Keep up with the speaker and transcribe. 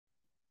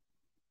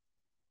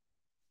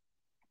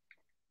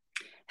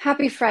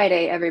Happy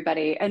Friday,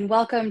 everybody, and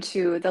welcome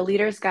to the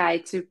Leader's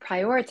Guide to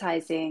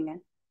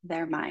Prioritizing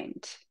Their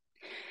Mind.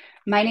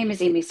 My name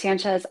is Amy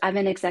Sanchez. I'm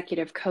an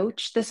executive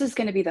coach. This is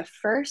going to be the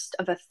first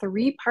of a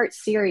three-part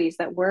series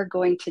that we're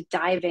going to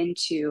dive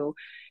into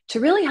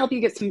to really help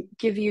you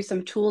give you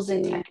some tools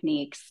and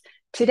techniques.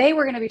 Today,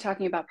 we're going to be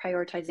talking about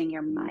prioritizing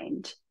your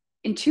mind.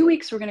 In 2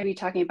 weeks, we're going to be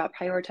talking about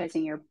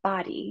prioritizing your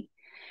body.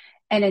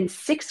 And in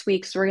 6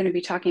 weeks, we're going to be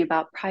talking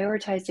about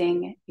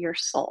prioritizing your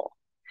soul.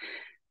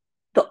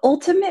 The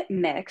ultimate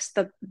mix,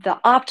 the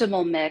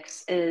optimal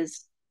mix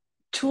is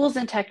tools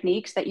and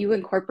techniques that you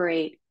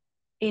incorporate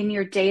in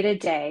your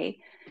day-to-day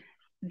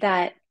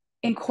that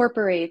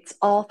incorporates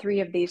all three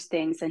of these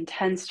things and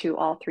tends to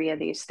all three of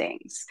these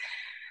things.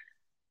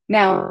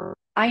 Now,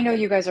 I know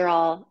you guys are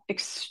all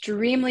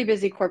extremely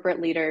busy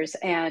corporate leaders,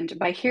 and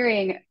by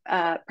hearing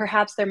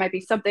perhaps there might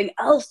be something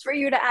else for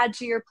you to add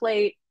to your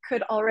plate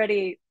could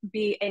already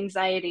be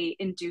anxiety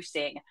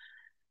inducing.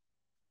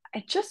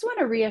 I just want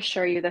to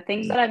reassure you the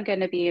things that I'm going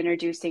to be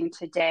introducing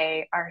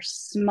today are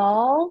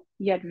small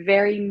yet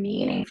very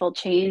meaningful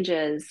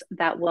changes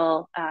that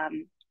will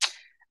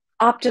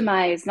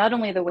optimize not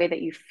only the way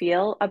that you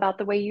feel about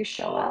the way you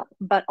show up,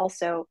 but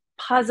also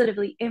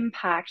positively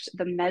impact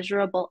the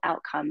measurable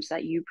outcomes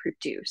that you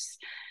produce.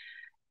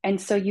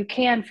 And so you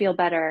can feel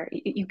better.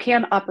 You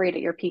can operate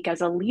at your peak as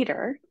a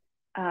leader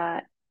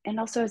and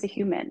also as a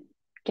human.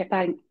 Get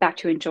back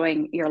to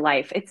enjoying your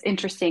life. It's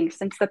interesting,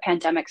 since the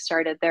pandemic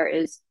started, there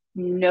is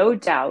no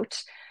doubt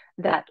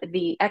that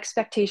the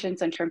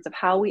expectations in terms of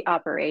how we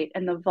operate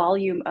and the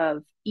volume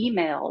of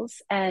emails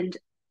and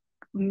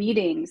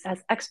meetings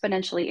has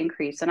exponentially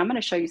increased. And I'm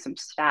going to show you some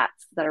stats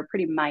that are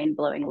pretty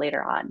mind-blowing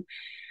later on.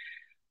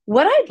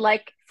 What I'd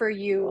like for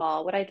you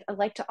all, what I'd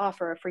like to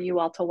offer for you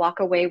all to walk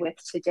away with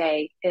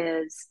today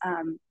is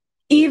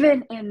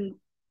even in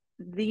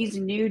these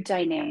new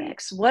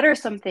dynamics, what are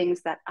some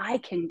things that I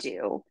can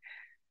do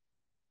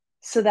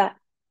so that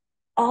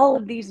all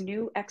of these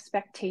new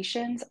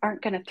expectations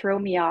aren't going to throw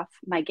me off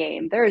my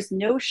game? There is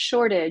no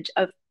shortage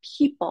of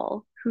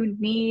people who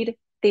need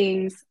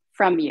things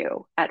from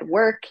you at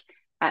work,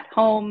 at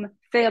home,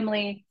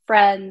 family,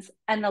 friends,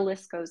 and the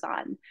list goes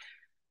on.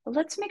 But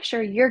let's make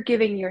sure you're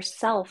giving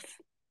yourself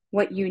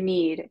what you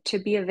need to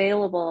be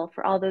available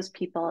for all those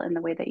people in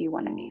the way that you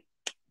want to be.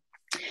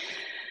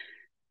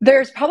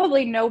 There's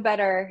probably no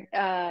better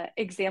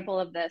example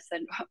of this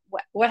than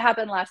what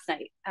happened last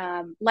night.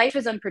 Life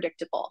is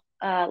unpredictable.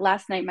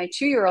 Last night, my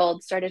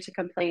 2-year-old started to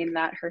complain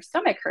that her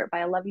stomach hurt.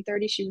 By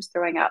 11:30, she was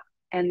throwing up.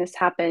 And this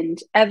happened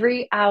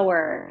every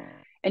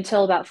hour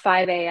until about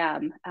 5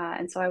 a.m.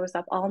 And so I was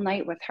up all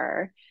night with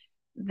her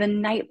the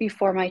night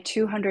before my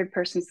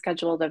 200-person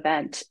scheduled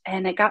event.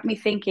 And it got me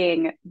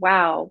thinking,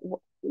 wow,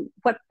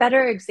 what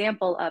better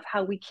example of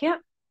how we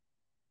can't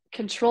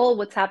control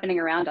what's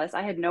happening around us.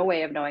 I had no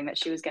way of knowing that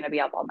she was going to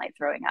be up all night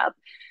throwing up.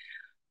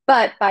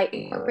 But by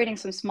incorporating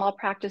some small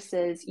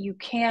practices, you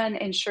can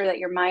ensure that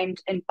your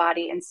mind and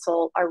body and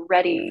soul are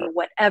ready for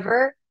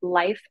whatever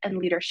life and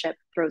leadership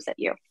throws at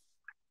you.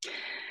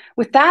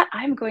 With that,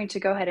 I'm going to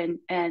go ahead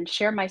and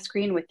share my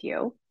screen with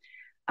you.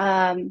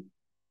 The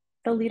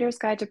Leader's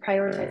Guide to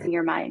Prioritizing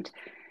Your Mind.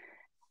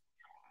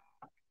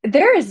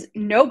 There is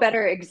no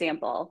better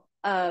example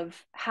of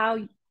how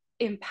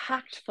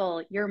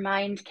impactful your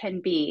mind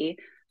can be.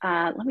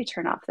 Let me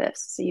turn off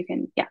this so you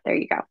can, yeah, there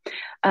you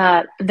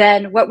go.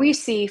 Then what we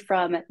see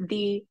from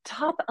the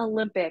top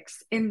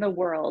Olympics in the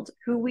world,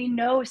 who we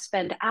know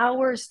spend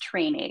hours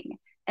training,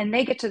 and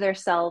they get to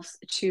themselves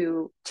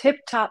to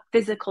tip-top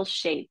physical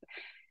shape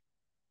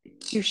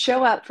to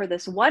show up for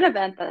this one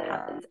event that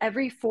happens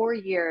every 4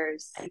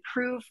 years and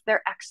prove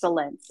their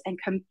excellence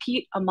and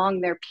compete among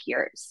their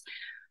peers.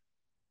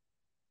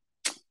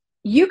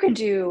 You can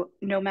do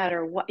no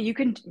matter what. You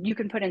can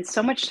put in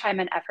so much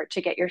time and effort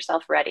to get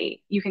yourself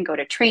ready. You can go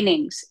to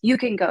trainings. You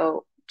can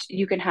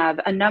have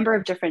a number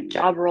of different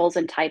job roles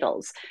and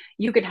titles.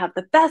 You can have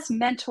the best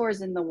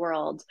mentors in the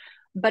world.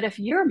 But if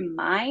your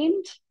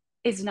mind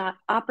is not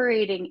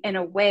operating in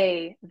a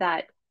way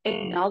that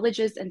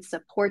acknowledges and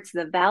supports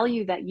the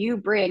value that you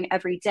bring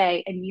every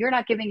day, and you're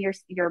not giving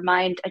your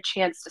mind a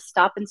chance to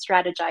stop and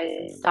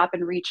strategize, stop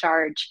and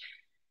recharge,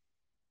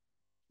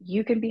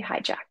 you can be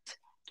hijacked.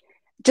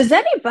 Does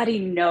anybody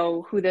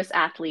know who this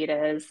athlete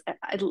is?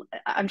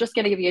 I'm just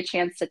going to give you a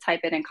chance to type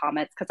it in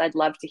comments because I'd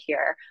love to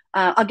hear.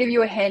 I'll give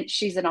you a hint.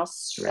 She's an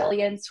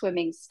Australian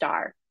swimming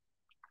star,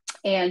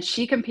 and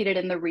she competed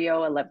in the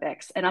Rio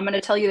Olympics. And I'm going to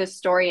tell you this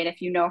story, and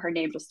if you know her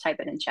name, just type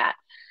it in chat.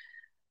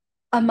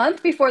 A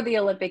month before the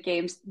Olympic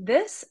Games,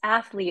 this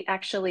athlete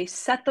actually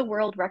set the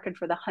world record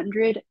for the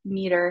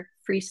 100-meter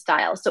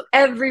freestyle. So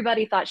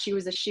everybody thought she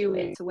was a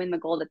shoo-in to win the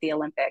gold at the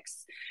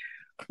Olympics.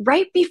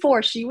 Right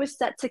before she was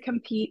set to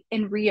compete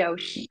in Rio,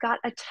 she got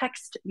a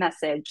text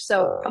message.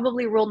 So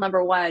probably rule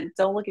number 1,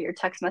 don't look at your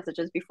text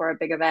messages before a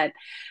big event.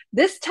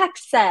 This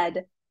text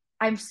said,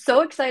 "I'm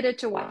so excited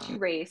to watch you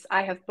race.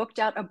 I have booked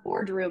out a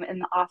boardroom in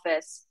the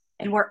office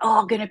and we're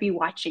all going to be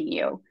watching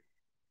you."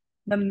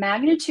 The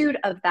magnitude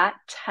of that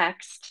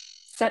text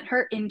sent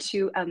her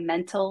into a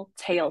mental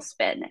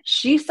tailspin.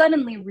 She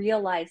suddenly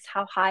realized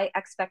how high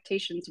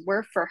expectations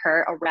were for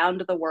her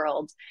around the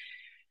world.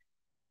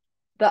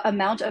 The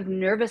amount of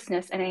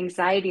nervousness and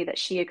anxiety that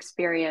she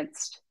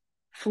experienced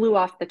flew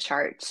off the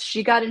charts.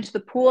 She got into the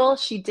pool.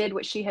 She did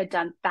what she had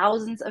done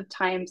thousands of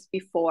times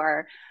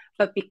before.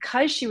 But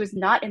because she was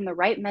not in the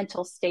right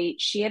mental state,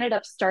 she ended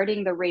up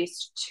starting the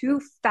race too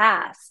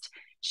fast.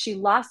 She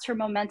lost her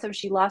momentum,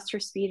 she lost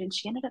her speed, and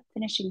she ended up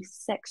finishing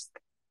sixth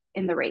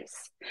in the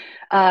race.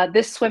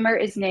 This swimmer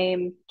is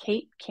named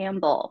Kate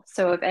Campbell.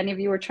 So if any of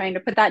you were trying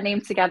to put that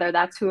name together,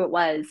 that's who it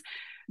was.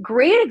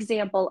 Great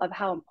example of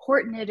how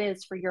important it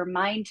is for your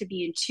mind to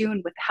be in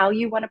tune with how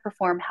you want to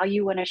perform, how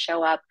you want to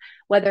show up,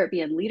 whether it be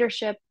in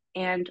leadership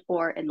and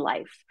or in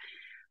life.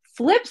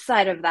 Flip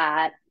side of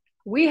that,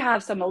 we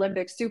have some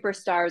Olympic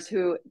superstars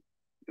who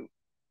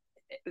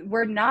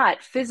were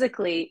not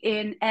physically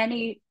in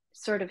any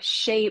sort of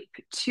shape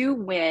to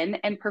win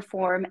and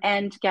perform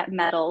and get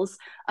medals,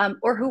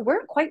 or who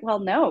weren't quite well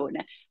known.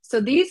 So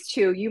these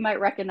two, you might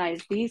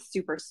recognize these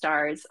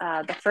superstars.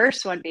 The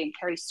first one being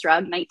Carrie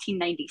Strug,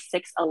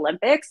 1996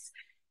 Olympics.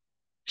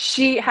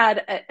 She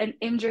had an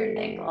injured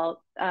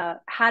ankle,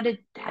 had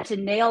to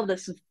nail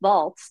this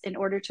vault in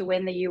order to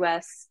win the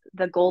U.S.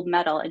 the gold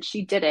medal, and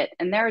she did it.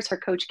 And there is her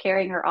coach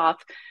carrying her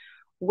off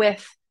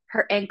with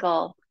her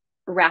ankle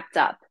wrapped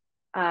up.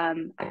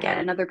 Again,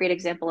 another great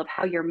example of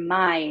how your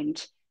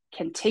mind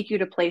can take you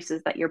to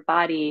places that your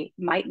body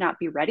might not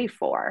be ready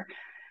for.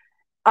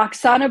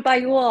 Oksana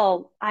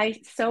Bayul, I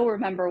so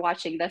remember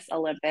watching this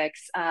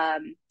Olympics.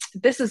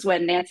 This is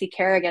when Nancy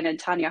Kerrigan and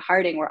Tanya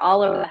Harding were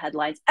all over the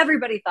headlines.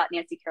 Everybody thought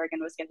Nancy Kerrigan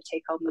was going to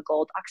take home the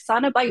gold.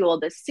 Oksana Bayul,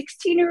 this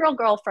 16-year-old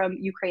girl from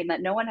Ukraine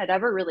that no one had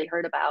ever really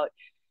heard about,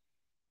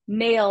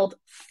 nailed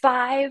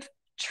 5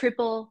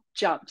 triple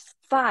jumps.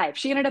 5.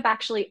 She ended up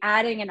actually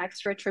adding an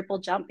extra triple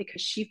jump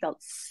because she felt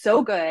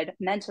so good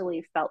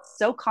mentally, felt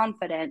so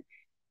confident,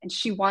 and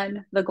she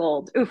won the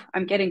gold. Oof,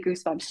 I'm getting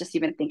goosebumps just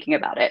even thinking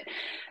about it.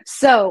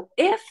 So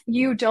if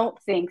you don't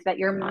think that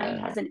your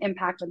mind has an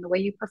impact on the way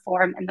you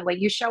perform and the way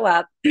you show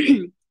up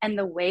and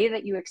the way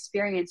that you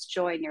experience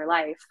joy in your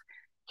life,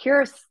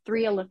 here are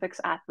 3 Olympics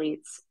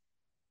athletes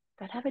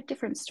that have a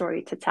different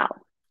story to tell.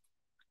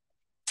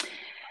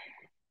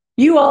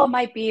 You all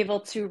might be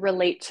able to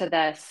relate to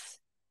this.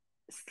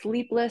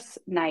 Sleepless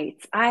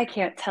nights. I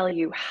can't tell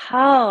you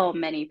how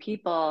many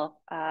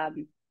people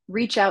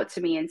reach out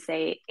to me and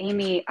say,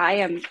 Amy, I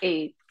am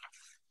a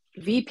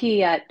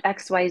VP at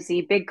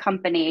XYZ big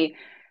company,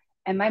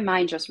 and my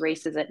mind just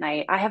races at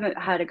night. I haven't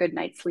had a good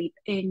night's sleep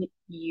in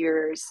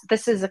years.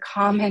 This is a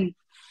common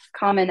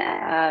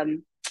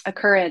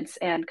occurrence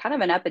and kind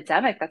of an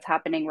epidemic that's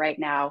happening right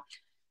now.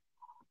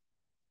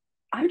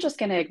 I'm just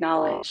going to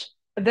acknowledge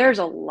there's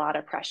a lot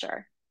of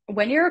pressure.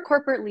 When you're a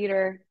corporate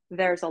leader,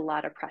 there's a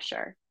lot of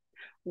pressure.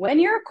 When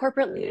you're a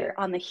corporate leader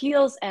on the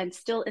heels and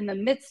still in the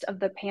midst of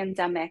the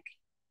pandemic,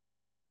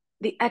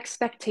 the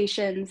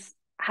expectations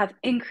have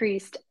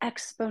increased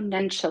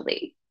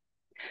exponentially.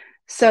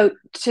 So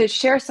to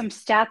share some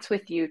stats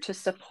with you to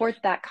support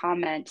that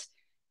comment,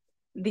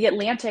 The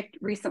Atlantic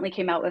recently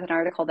came out with an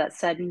article that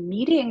said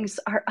meetings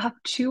are up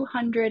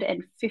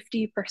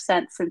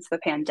 250% since the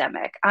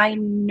pandemic. I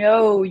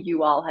know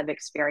you all have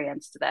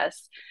experienced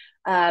this.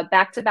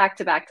 Back to back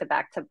to back to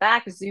back to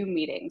back Zoom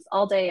meetings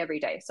all day,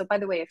 every day. So by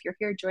the way, if you're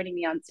here joining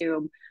me on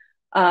Zoom,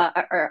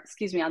 or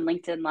excuse me, on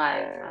LinkedIn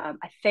Live,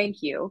 I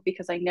thank you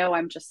because I know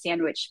I'm just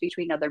sandwiched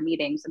between other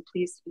meetings, and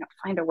please,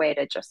 find a way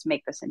to just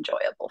make this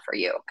enjoyable for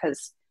you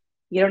because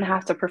you don't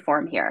have to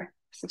perform here.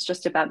 This is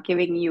just about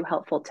giving you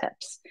helpful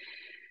tips.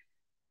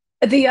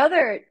 The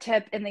other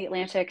tip in the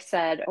Atlantic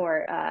said,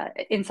 or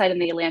Inside in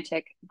the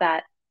Atlantic,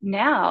 that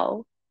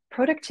now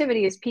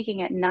productivity is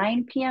peaking at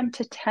 9 p.m.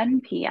 to 10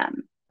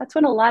 p.m. That's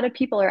when a lot of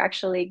people are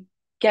actually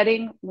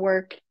getting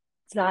work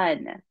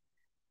done.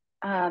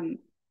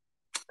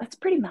 That's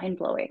pretty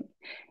mind-blowing.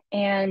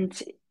 And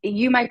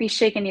you might be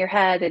shaking your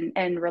head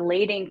and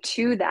relating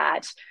to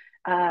that.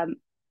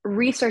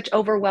 Research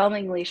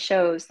overwhelmingly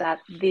shows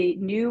that the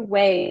new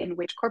way in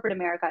which corporate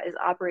America is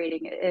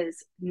operating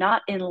is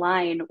not in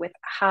line with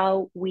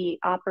how we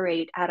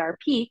operate at our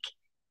peak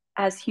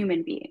as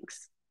human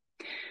beings.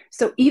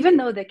 So even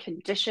though the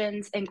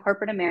conditions in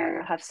corporate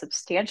America have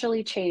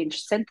substantially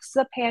changed since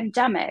the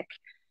pandemic,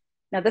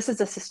 now this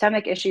is a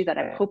systemic issue that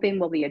I'm hoping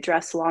will be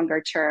addressed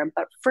longer term,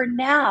 but for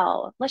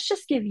now, let's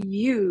just give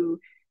you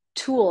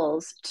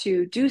tools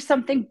to do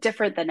something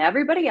different than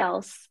everybody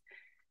else.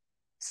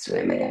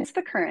 Swim against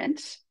the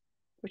current,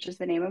 which is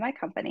the name of my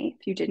company,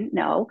 if you didn't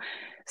know,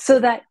 so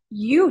that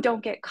you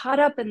don't get caught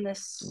up in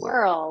this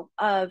swirl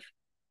of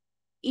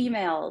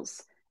emails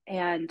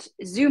and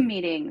Zoom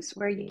meetings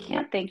where you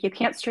can't think, you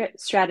can't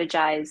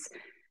strategize.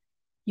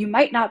 You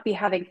might not be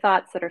having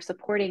thoughts that are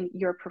supporting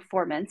your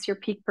performance, your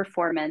peak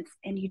performance,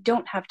 and you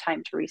don't have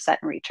time to reset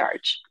and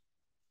recharge.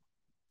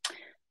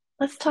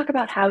 Let's talk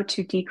about how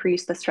to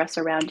decrease the stress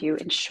around you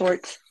in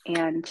short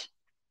and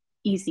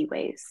easy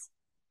ways.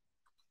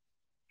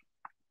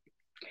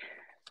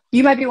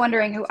 You might be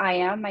wondering who I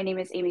am. My name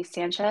is Amy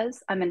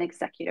Sanchez. I'm an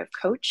executive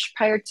coach.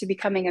 Prior to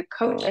becoming a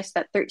coach, I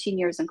spent 13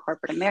 years in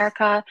corporate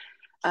America,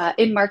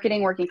 in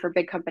marketing, working for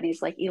big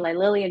companies like Eli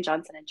Lilly and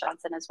Johnson,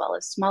 as well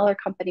as smaller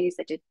companies.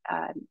 I did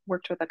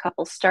worked with a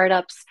couple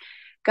startups,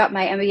 got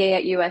my MBA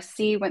at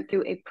USC, went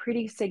through a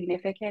pretty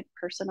significant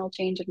personal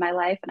change in my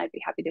life, and I'd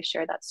be happy to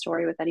share that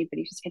story with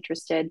anybody who's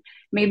interested.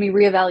 Made me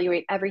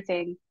reevaluate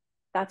everything.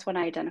 That's when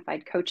I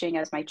identified coaching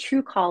as my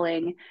true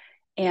calling,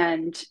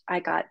 and I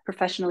got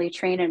professionally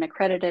trained and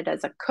accredited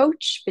as a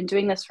coach. Been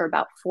doing this for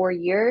about 4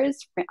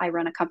 years. I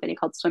run a company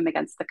called Swim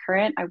Against the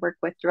Current. I work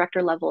with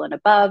director level and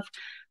above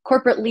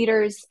corporate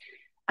leaders.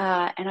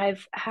 And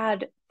I've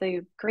had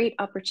the great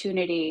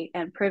opportunity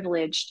and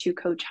privilege to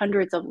coach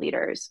hundreds of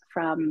leaders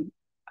from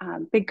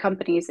big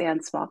companies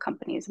and small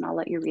companies. And I'll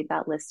let you read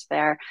that list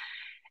there.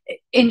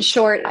 In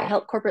short, I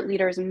help corporate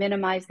leaders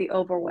minimize the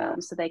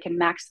overwhelm so they can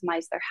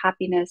maximize their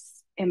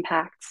happiness,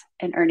 impact,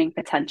 and earning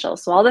potential.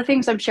 So all the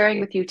things I'm sharing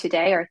with you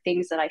today are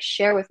things that I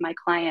share with my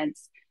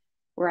clients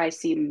where I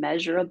see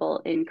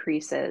measurable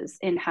increases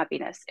in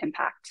happiness,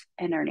 impact,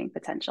 and earning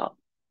potential.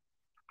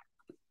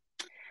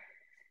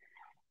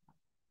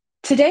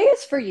 Today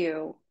is for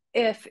you.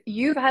 If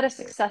you've had a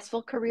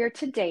successful career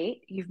to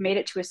date, you've made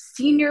it to a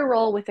senior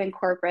role within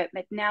corporate,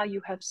 but now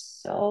you have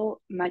so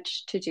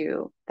much to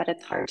do that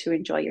it's hard to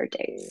enjoy your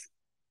days.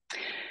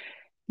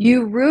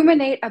 You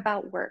ruminate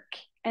about work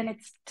and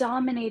it's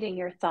dominating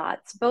your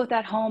thoughts, both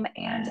at home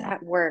and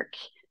at work.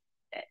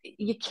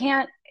 You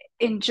can't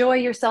enjoy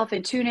yourself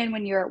and tune in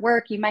when you're at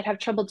work. You might have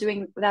trouble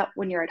doing that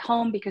when you're at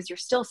home because you're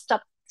still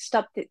stuck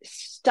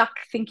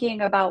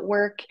thinking about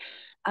work.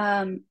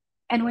 And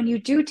when you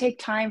do take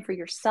time for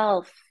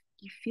yourself,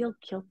 you feel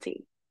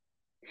guilty.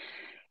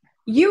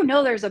 You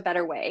know there's a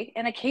better way,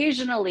 and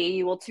occasionally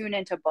you will tune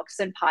into books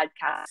and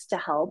podcasts to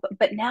help,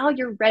 but now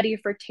you're ready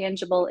for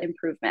tangible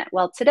improvement.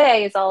 Well,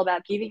 today is all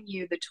about giving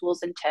you the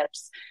tools and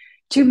tips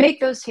to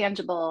make those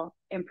tangible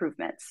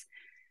improvements.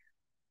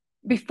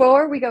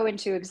 Before we go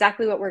into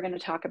exactly what we're going to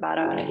talk about,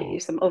 I want to give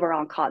you some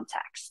overall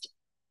context.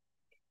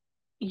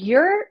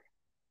 You're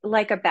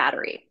like a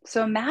battery.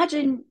 So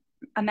imagine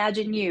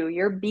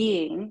your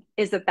being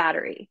is a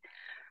battery.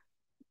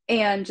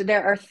 And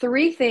there are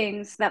 3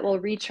 things that will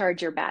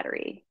recharge your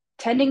battery: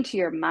 tending to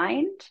your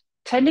mind,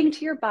 tending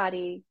to your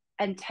body,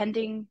 and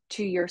tending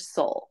to your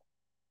soul.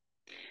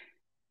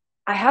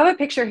 I have a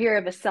picture here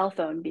of a cell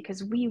phone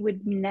because we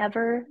would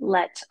never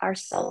let our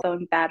cell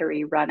phone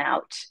battery run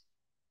out.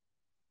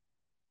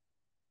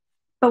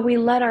 But we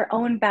let our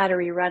own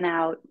battery run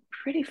out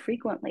pretty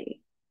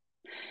frequently.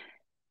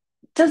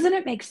 Doesn't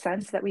it make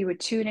sense that we would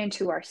tune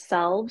into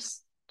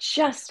ourselves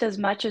just as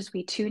much as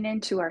we tune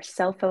into our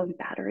cell phone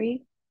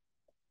battery?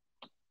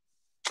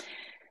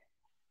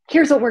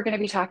 Here's what we're going to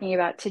be talking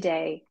about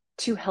today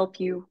to help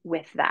you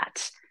with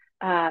that.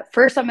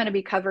 First, I'm going to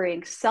be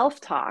covering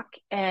self-talk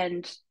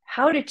and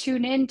how to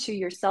tune into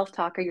your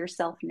self-talk or your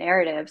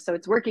self-narrative so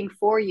it's working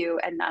for you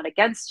and not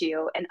against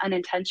you and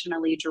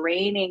unintentionally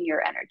draining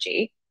your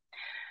energy.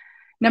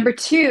 Number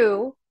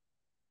 2,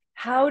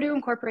 how to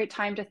incorporate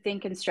time to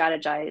think and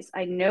strategize.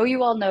 I know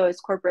you all know as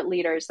corporate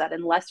leaders that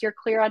unless you're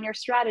clear on your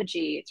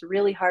strategy, it's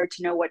really hard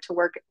to know what to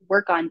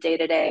work on day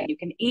to day. You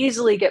can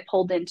easily get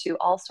pulled into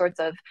all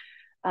sorts of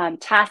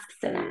tasks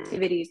and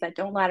activities that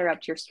don't ladder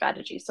up to your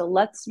strategy. So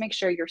let's make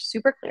sure you're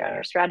super clear on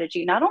your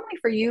strategy, not only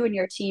for you and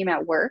your team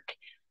at work,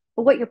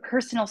 but what your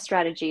personal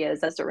strategy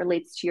is as it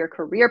relates to your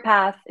career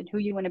path and who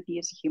you want to be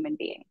as a human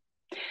being.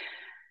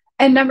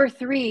 And number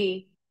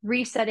 3,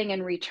 resetting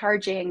and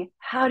recharging.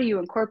 How do you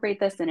incorporate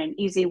this in an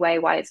easy way?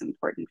 Why it's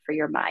important for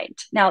your mind.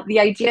 Now, the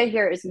idea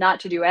here is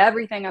not to do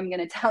everything I'm going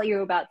to tell you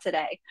about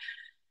today.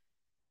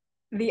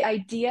 The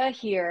idea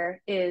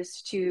here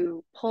is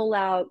to pull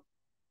out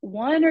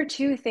 1 or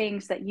 2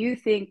 things that you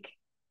think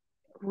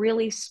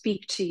really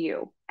speak to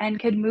you and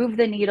could move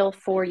the needle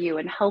for you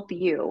and help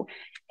you,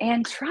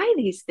 and try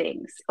these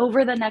things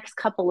over the next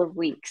couple of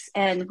weeks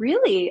and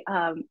really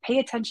pay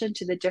attention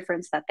to the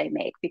difference that they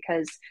make.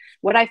 Because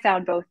what I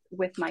found both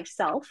with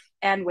myself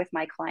and with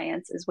my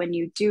clients is when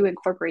you do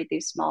incorporate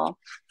these small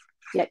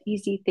yet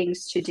easy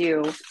things to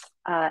do,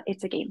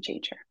 it's a game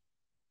changer.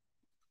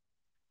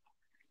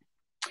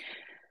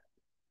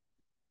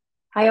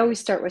 I always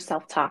start with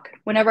self-talk.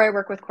 Whenever I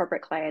work with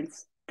corporate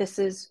clients, this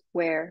is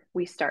where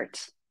we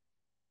start.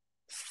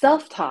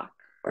 Self-talk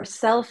or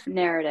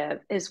self-narrative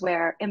is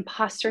where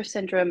imposter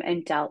syndrome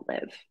and doubt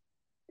live.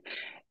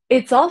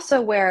 It's also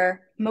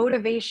where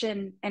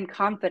motivation and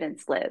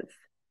confidence live.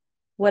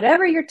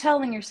 Whatever you're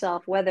telling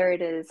yourself, whether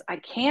it is, I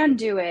can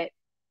do it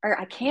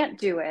or I can't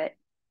do it,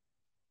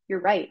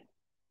 you're right.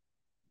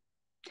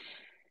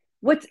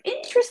 What's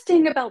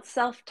interesting about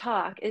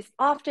self-talk is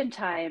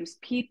oftentimes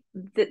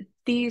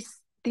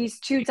these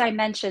 2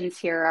 dimensions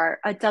here are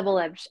a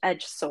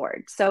double-edged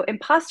sword. So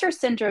imposter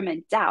syndrome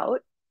and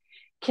doubt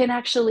can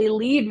actually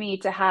lead me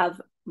to have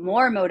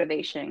more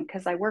motivation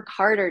because I work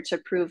harder to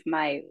prove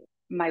my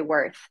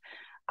worth.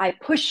 I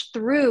push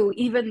through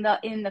even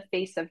in the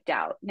face of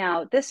doubt.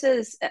 Now, this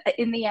is,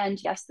 in the end,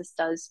 yes, this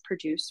does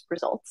produce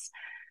results.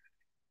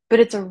 But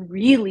it's a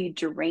really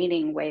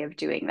draining way of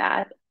doing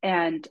that.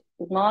 And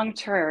long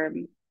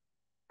term,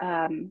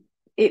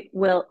 it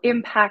will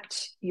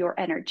impact your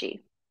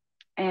energy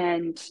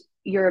and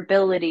your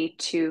ability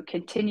to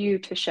continue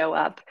to show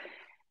up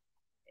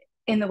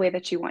in the way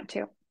that you want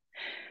to.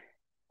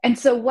 And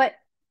so what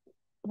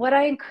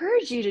I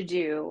encourage you to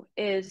do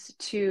is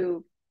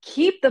to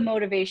keep the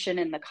motivation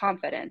and the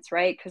confidence,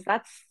 right? Because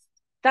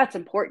that's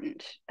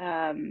important.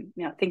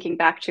 Thinking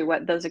back to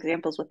what those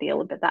examples with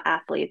the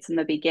athletes in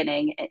the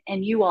beginning,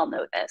 and you all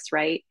know this,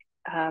 right?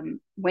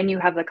 When you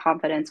have the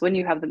confidence, when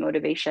you have the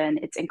motivation,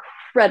 it's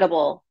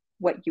incredible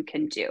what you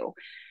can do.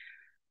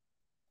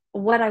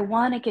 What I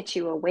want to get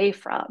you away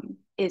from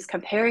is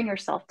comparing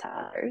yourself to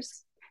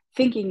others,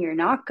 thinking you're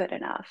not good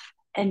enough,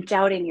 and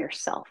doubting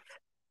yourself.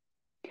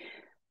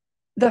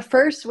 The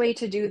first way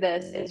to do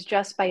this is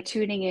just by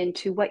tuning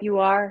into what you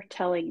are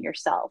telling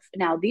yourself.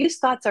 Now, these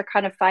thoughts are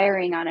kind of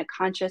firing on a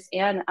conscious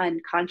and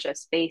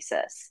unconscious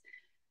basis.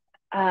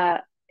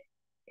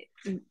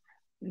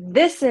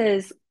 This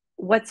is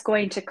what's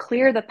going to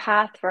clear the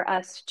path for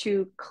us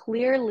to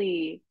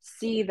clearly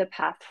see the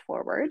path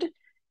forward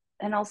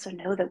and also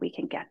know that we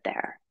can get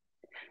there.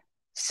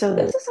 So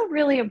this is a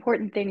really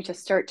important thing to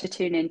start to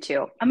tune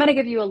into. I'm going to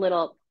give you a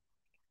little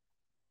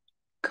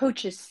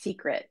coach's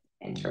secret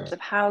in terms of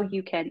how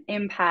you can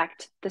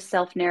impact the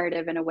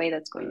self-narrative in a way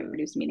that's going to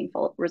produce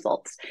meaningful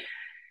results.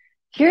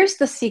 Here's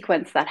the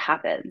sequence that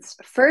happens.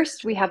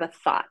 First, we have a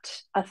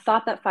thought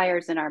that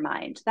fires in our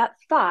mind. That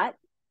thought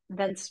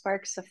then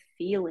sparks a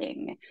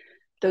feeling.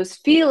 Those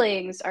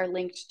feelings are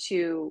linked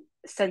to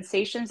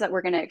sensations that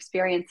we're going to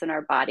experience in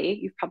our body.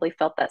 You've probably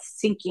felt that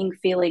sinking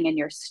feeling in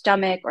your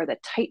stomach or the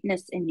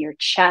tightness in your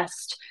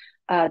chest.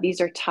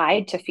 These are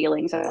tied to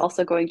feelings. It's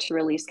also going to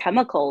release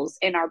chemicals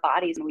in our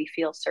bodies when we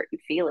feel certain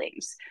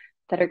feelings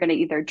that are going to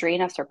either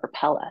drain us or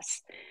propel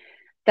us.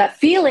 That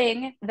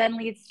feeling then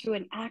leads to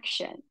an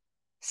action.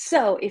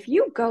 So if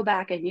you go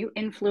back and you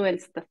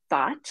influence the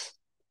thought,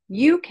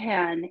 you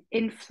can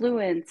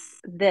influence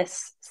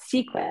this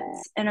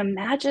sequence. And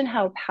imagine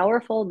how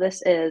powerful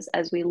this is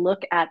as we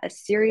look at a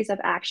series of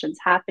actions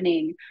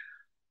happening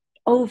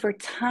over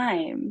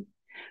time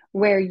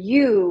where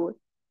you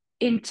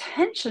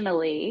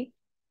intentionally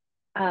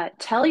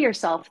tell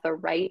yourself the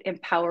right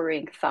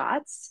empowering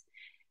thoughts.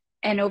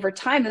 And over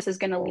time, this is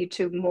going to lead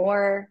to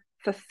more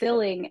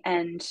fulfilling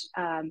and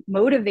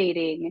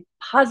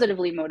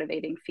positively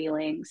motivating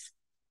feelings.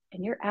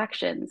 And your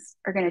actions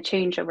are going to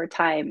change over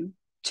time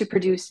to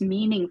produce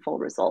meaningful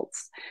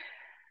results.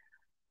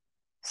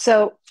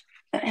 So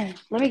let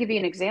me give you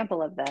an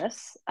example of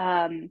this.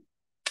 A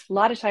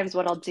lot of times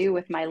what I'll do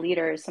with my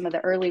leaders, some of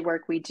the early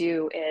work we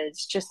do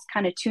is just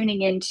kind of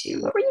tuning into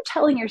what were you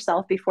telling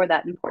yourself before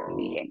that important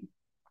meeting?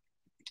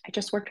 I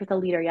just worked with a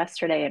leader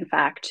yesterday, in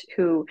fact,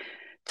 who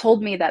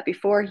told me that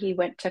before he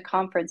went to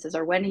conferences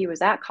or when he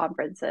was at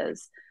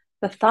conferences,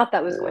 the thought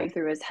that was going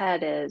through his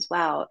head is,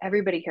 wow,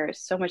 everybody here is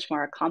so much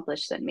more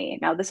accomplished than me.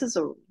 Now, this is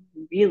a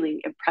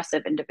really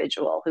impressive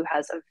individual who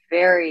has a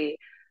very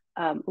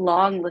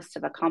long list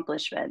of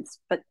accomplishments,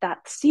 but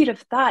that seed of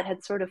thought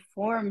had sort of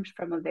formed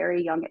from a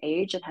very young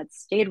age and had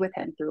stayed with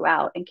him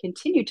throughout and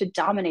continued to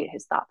dominate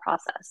his thought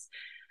process.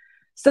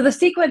 So the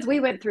sequence we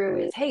went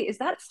through is, hey, is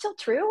that still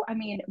true? I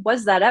mean,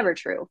 was that ever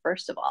true?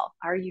 First of all,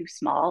 are you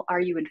small?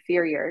 Are you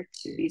inferior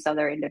to these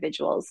other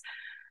individuals?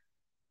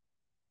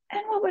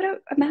 And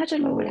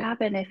imagine what would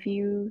happen if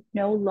you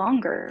no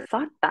longer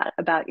thought that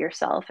about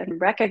yourself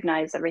and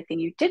recognized everything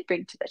you did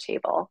bring to the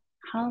table?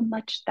 How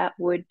much that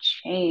would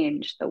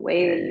change the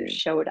way you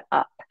showed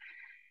up.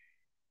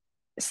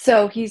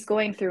 So he's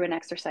going through an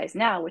exercise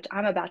now, which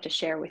I'm about to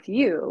share with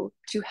you,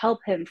 to help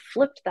him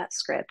flip that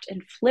script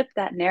and flip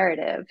that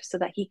narrative so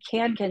that he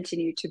can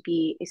continue to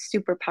be a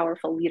super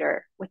powerful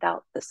leader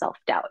without the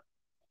self-doubt.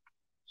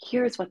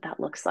 Here's what that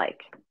looks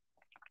like.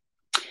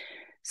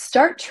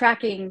 Start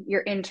tracking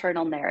your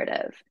internal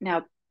narrative.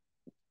 Now,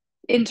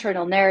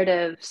 internal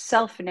narrative,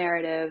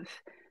 self-narrative,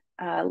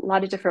 a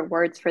lot of different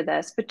words for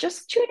this, but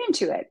just tune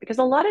into it, because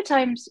a lot of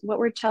times what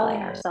we're telling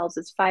ourselves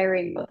is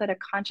firing both at a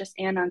conscious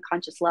and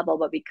unconscious level,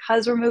 but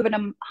because we're moving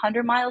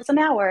 100 miles an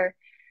hour,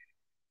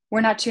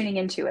 we're not tuning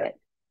into it.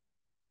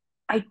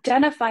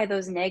 Identify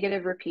those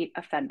negative repeat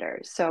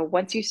offenders. So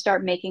once you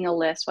start making a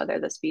list, whether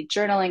this be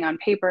journaling on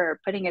paper or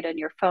putting it in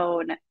your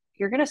phone,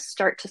 you're going to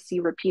start to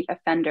see repeat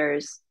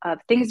offenders of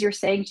things you're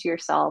saying to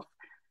yourself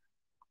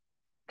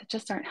that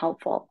just aren't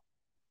helpful.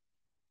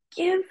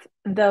 Give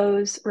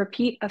those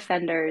repeat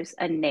offenders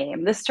a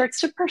name. This starts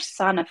to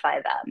personify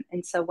them.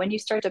 And so when you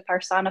start to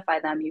personify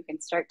them, you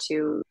can start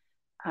to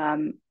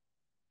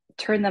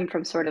turn them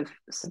from sort of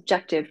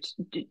subjective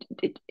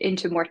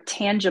into more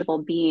tangible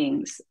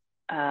beings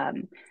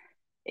in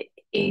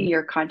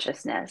your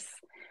consciousness.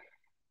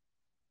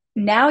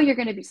 Now you're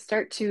going to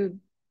start to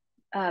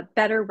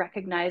better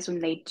recognize when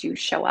they do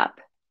show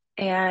up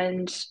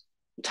and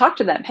talk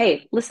to them.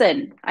 Hey,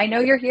 listen, I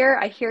know you're here.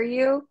 I hear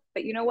you.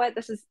 But you know what?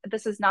 This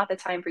is not the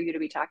time for you to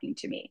be talking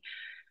to me.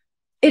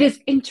 It is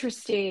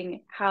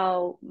interesting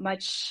how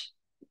much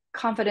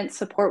confident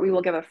support we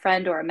will give a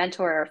friend or a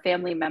mentor or a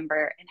family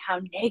member, and how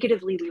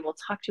negatively we will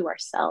talk to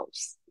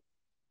ourselves.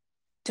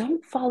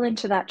 Don't fall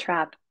into that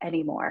trap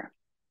anymore.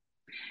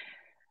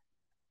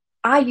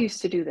 I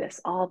used to do this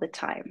all the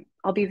time.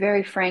 I'll be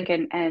very frank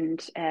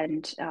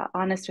and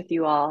honest with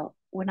you all.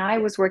 When I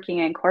was working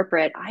in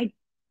corporate, I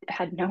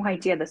had no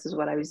idea this is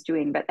what I was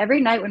doing. But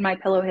every night when my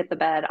pillow hit the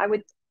bed, I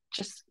would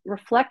just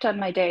reflect on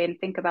my day and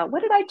think about,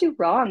 what did I do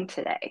wrong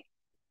today?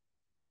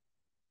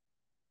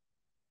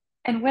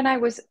 And when I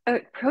was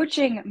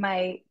approaching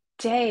my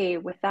day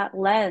with that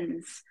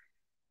lens,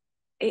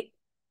 it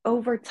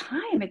over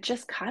time, it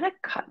just kind of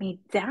cut me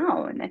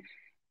down.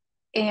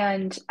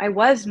 And I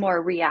was more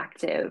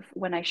reactive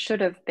when I should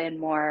have been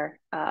more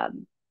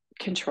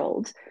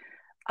controlled.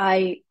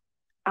 I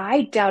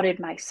I doubted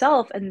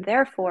myself, and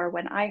therefore,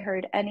 when I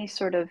heard any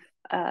sort of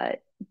uh,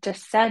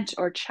 dissent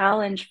or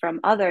challenge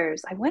from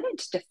others, I went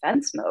into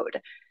defense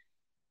mode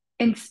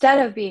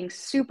instead of being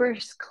super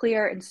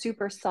clear and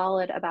super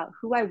solid about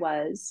who I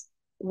was,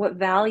 what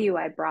value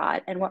I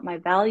brought, and what my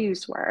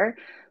values were,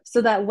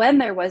 so that when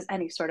there was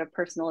any sort of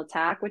personal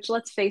attack, which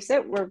let's face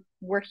it,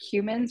 we're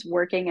humans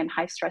working in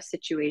high stress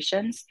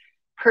situations,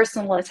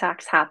 personal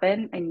attacks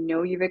happen. I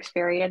know you've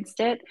experienced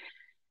it.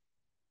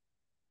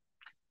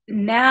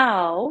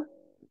 Now,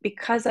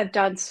 because I've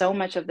done so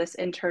much of this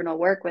internal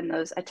work, when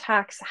those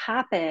attacks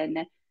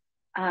happen,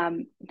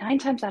 9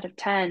 times out of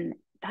 10,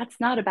 that's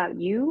not about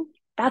you.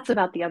 That's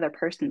about the other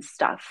person's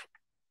stuff.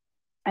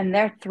 And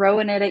they're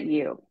throwing it at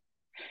you.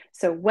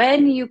 So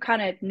when you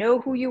kind of know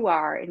who you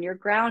are and you're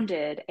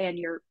grounded and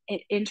your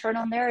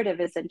internal narrative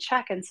is in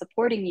check and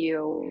supporting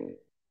you,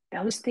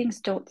 those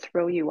things don't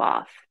throw you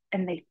off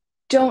and they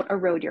don't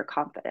erode your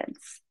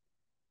confidence.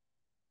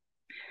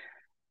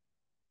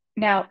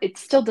 Now, it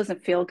still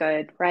doesn't feel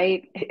good,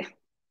 right?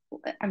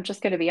 I'm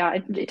just going to be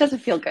honest. It doesn't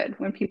feel good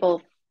when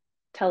people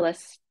tell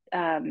us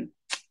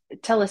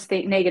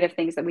negative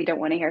things that we don't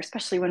want to hear,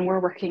 especially when we're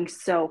working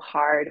so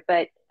hard.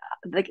 But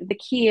the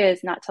key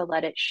is not to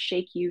let it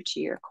shake you to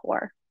your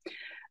core.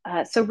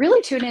 So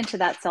really tune into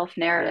that self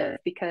narrative,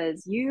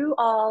 because you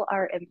all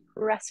are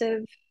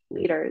impressive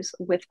leaders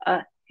with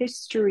a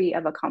history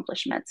of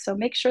accomplishment. So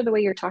make sure the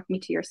way you're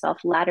talking to yourself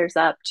ladders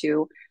up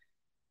to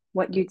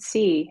what you'd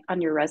see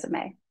on your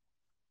resume.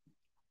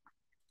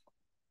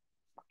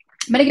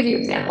 I'm going to give you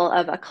an example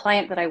of a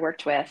client that I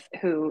worked with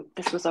who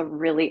this was a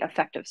really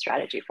effective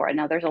strategy for.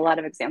 Now, there's a lot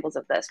of examples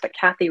of this, but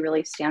Kathy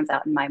really stands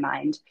out in my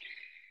mind.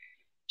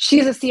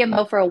 She's a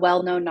CMO for a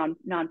well-known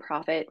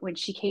nonprofit. When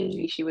she came to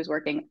me, she was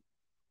working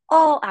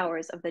all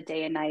hours of the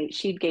day and night.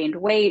 She'd gained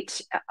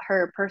weight.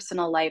 Her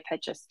personal life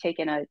had just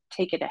taken a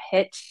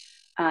hit.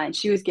 And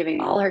she was giving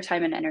all her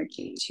time and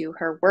energy to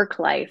her work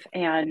life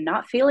and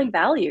not feeling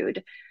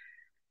valued.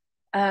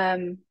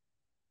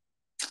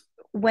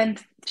 When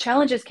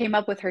challenges came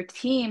up with her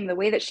team, the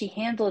way that she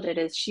handled it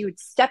is she would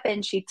step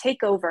in, she'd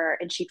take over,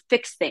 and she'd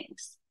fix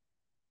things.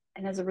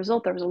 And as a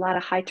result, there was a lot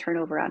of high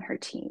turnover on her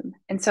team.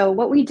 And so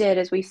what we did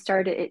is we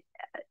started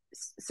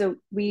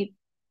it.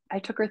 I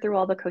took her through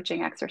all the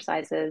coaching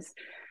exercises,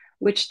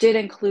 which did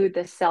include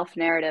this self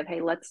narrative.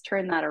 Hey, let's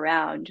turn that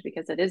around,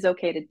 because it is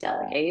okay to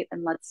delegate,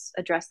 and let's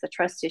address the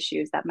trust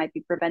issues that might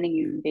be preventing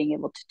you from being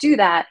able to do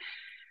that.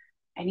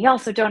 And you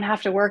also don't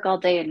have to work all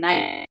day and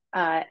night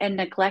and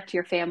neglect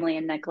your family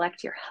and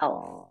neglect your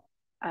health.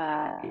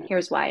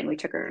 Here's why. And we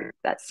took her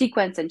that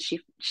sequence, and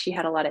she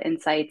had a lot of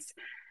insights.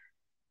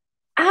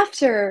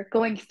 After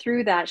going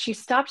through that, she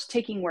stopped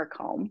taking work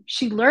home.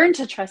 She learned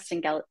to trust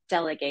and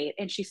delegate,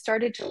 and she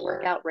started to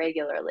work out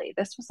regularly.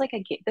 This was a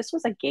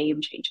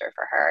game changer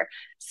for her.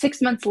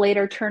 6 months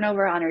later,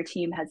 turnover on her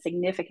team had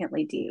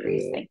significantly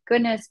decreased. Thank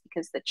goodness,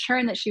 because the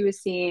churn that she was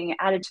seeing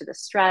added to the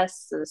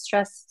stress. So the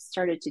stress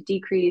started to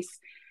decrease.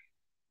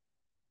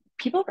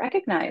 People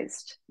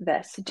recognized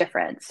this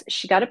difference.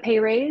 She got a pay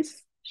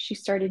raise. She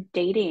started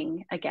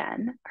dating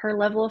again. Her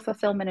level of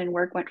fulfillment in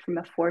work went from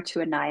a 4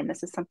 to a 9.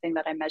 This is something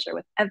that I measure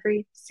with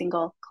every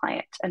single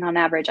client. And on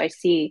average, I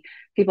see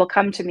people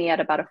come to me at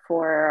about a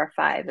 4 or a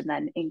 5, and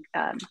then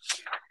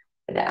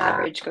the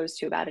average goes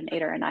to about an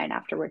 8 or a 9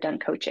 after we're done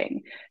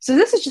coaching. So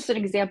this is just an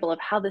example of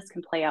how this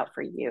can play out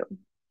for you.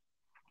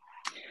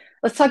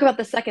 Let's talk about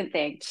the second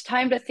thing. It's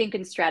time to think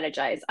and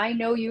strategize. I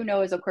know you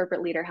know as a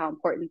corporate leader how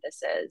important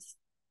this is.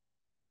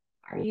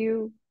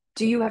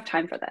 Do you have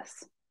time for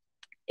this?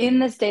 In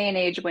this day and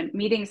age when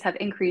meetings have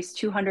increased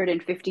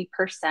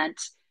 250%,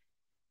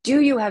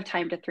 do you have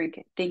time to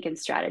think and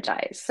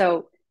strategize?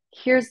 So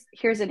here's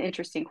an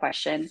interesting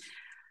question.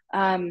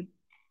 As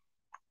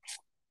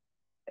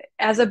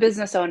a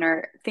business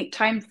owner,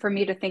 time for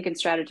me to think and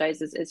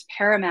strategize is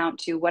paramount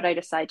to what I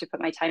decide to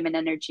put my time and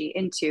energy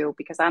into,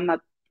 because I'm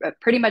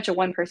pretty much a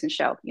one-person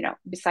show,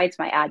 besides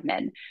my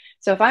admin.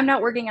 So if I'm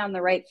not working on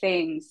the right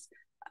things,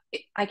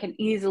 I can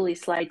easily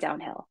slide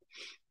downhill.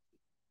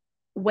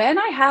 When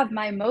I have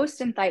my most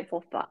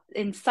insightful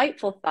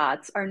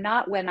thoughts are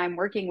not when I'm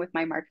working with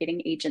my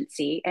marketing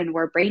agency and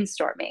we're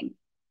brainstorming.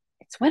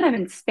 It's when I'm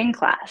in spin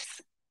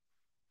class.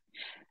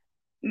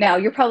 Now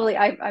you're probably,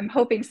 I'm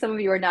hoping some of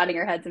you are nodding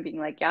your heads and being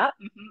like, yeah,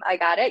 I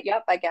got it.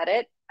 Yep, I get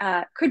it.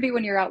 Could be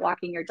when you're out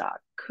walking your dog,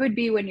 could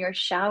be when you're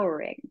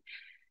showering.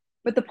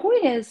 But the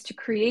point is to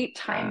create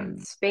time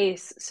and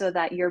space so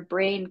that your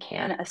brain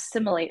can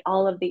assimilate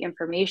all of the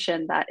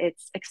information that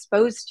it's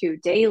exposed to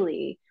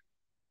daily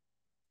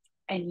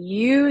and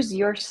use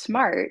your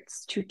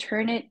smarts to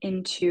turn it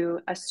into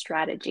a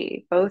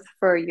strategy, both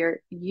for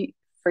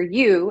for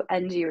you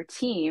and your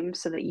team,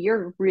 so that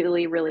you're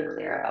really, really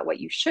clear about what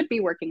you should be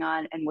working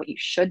on and what you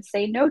should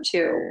say no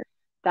to.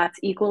 That's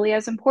equally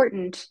as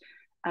important,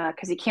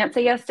 because you can't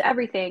say yes to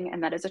everything,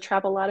 and that is a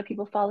trap a lot of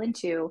people fall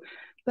into.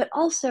 But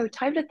also,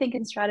 time to think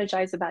and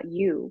strategize about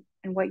you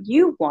and what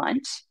you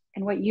want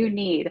and what you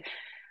need.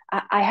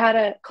 I had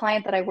a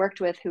client that I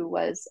worked with who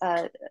was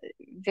a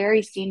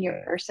very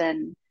senior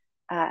person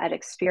at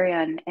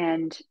Experian,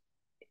 and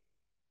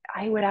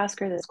I would ask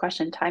her this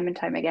question time and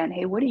time again.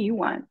 Hey, what do you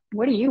want?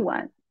 What do you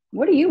want?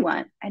 What do you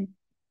want? And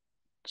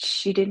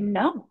she didn't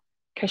know,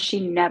 because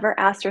she never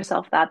asked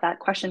herself that. That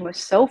question was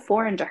so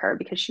foreign to her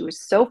because she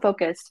was so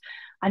focused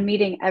on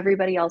meeting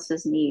everybody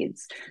else's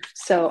needs.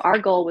 So our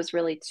goal was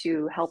really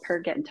to help her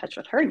get in touch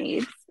with her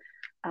needs,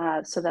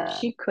 so that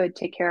she could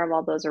take care of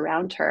all those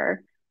around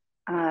her,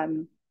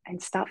 and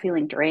stop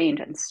feeling drained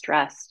and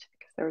stressed,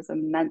 because there was an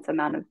immense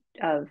amount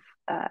of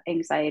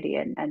anxiety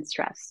and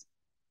stress.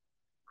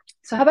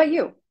 So, how about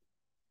you?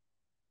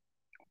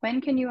 When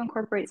can you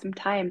incorporate some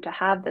time to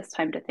have this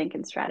time to think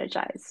and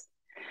strategize?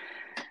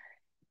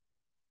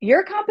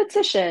 Your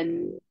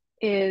competition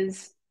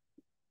is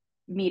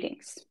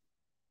meetings,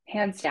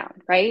 hands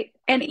down, right?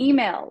 And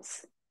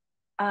emails.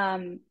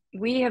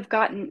 We have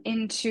gotten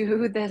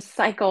into this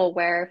cycle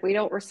where if we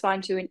don't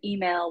respond to an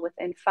email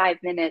within 5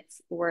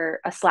 minutes, we're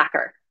a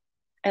slacker.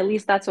 At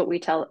least that's what we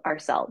tell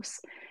ourselves.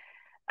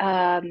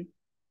 Um,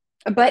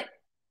 but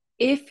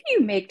if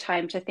you make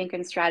time to think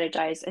and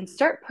strategize and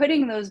start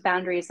putting those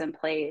boundaries in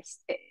place,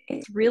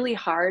 it's really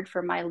hard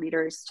for my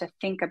leaders to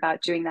think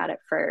about doing that at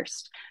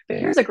first. But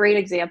here's a great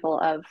example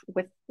of,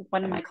 with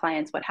one of my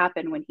clients, what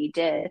happened when he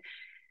did.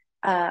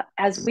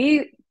 As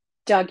we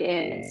dug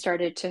in,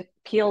 started to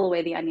peel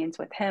away the onions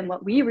with him,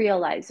 what we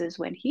realized is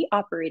when he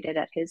operated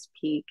at his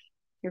peak,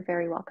 you're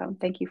very welcome.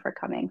 Thank you for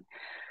coming.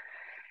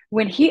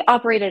 When he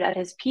operated at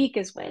his peak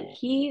is when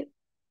he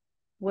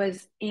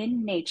was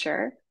in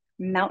nature,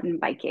 mountain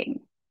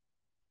biking.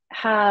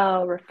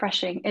 How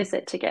refreshing is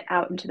it to get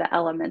out into the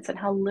elements, and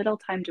how little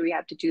time do we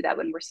have to do that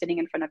when we're sitting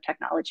in front of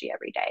technology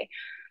every day?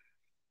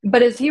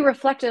 But as he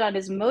reflected on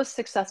his most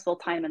successful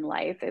time in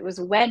life, it was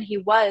when he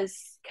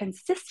was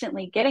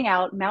consistently getting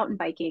out mountain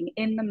biking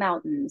in the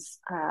mountains.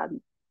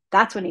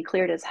 That's when he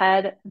cleared his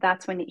head.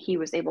 That's when he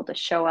was able to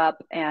show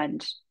up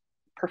and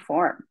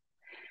perform.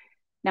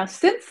 Now,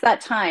 since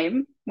that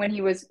time, when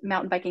he was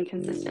mountain biking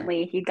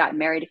consistently, he'd gotten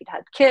married, he'd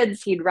had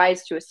kids, he'd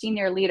rise to a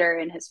senior leader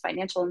in his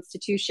financial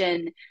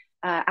institution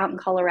out in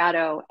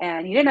Colorado,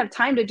 and he didn't have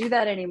time to do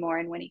that anymore.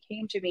 And when he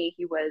came to me,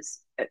 he was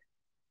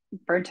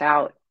burnt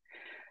out.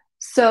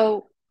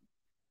 So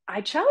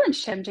I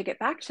challenged him to get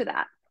back to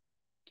that.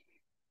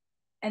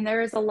 And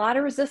there is a lot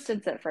of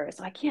resistance at first.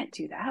 I can't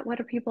do that. What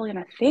are people going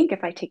to think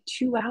if I take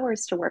 2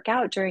 hours to work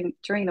out during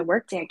the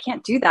workday? I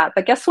can't do that.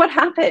 But guess what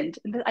happened?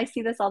 I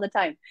see this all the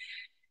time.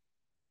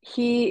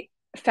 He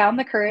found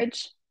the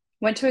courage,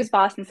 went to his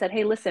boss and said,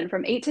 hey, listen,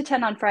 from 8 to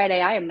 10 on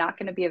Friday, I am not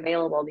going to be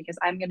available because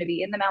I'm going to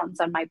be in the mountains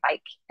on my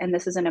bike. And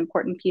this is an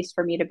important piece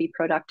for me to be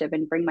productive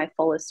and bring my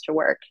fullest to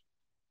work.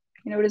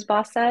 You know what his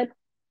boss said?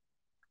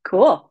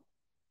 Cool.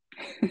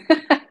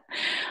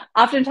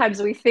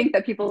 Oftentimes we think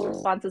that people's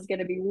response is going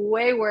to be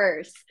way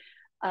worse.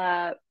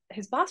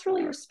 His boss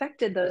really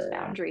respected those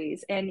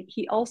boundaries. And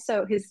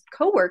his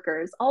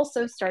coworkers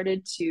also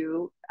started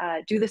to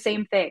do the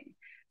same thing.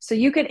 So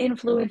you can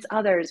influence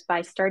others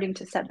by starting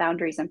to set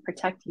boundaries and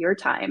protect your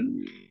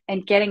time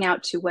and getting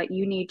out to what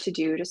you need to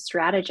do to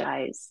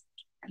strategize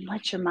and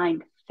let your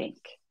mind think.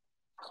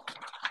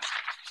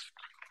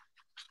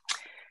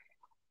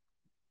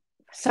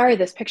 Sorry,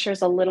 this picture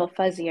is a little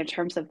fuzzy in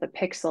terms of the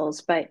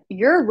pixels, but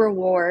your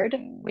reward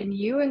when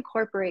you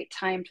incorporate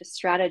time to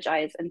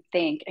strategize and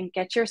think and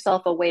get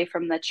yourself away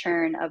from the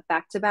churn of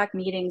back-to-back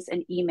meetings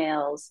and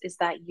emails is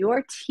that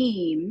your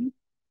team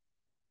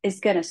is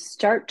going to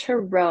start to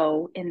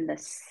row in the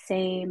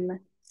same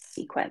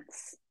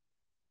sequence.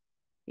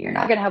 You're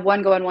not going to have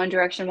one go in one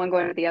direction, one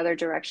going in the other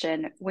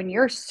direction. When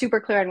you're super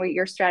clear on what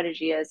your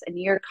strategy is and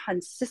you're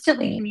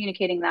consistently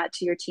communicating that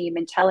to your team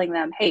and telling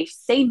them, hey,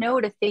 say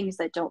no to things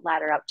that don't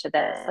ladder up to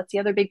this. That's the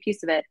other big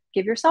piece of it.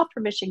 Give yourself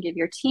permission, give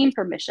your team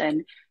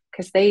permission,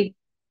 because they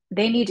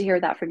need to hear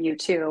that from you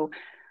too.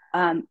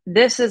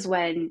 This is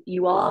when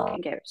you all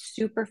can get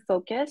super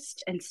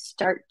focused and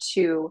start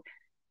to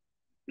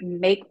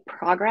make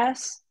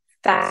progress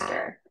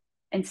faster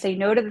and say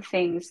no to the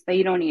things that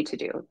you don't need to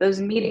do.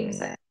 Those meetings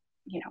that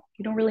you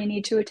don't really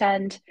need to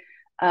attend.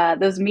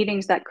 Those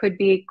meetings that could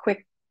be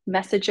quick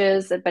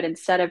messages, but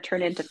instead of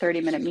turn into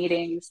 30-minute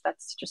meetings.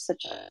 That's just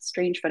such a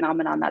strange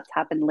phenomenon that's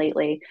happened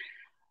lately.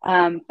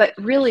 But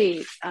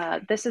really,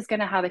 this is going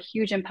to have a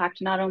huge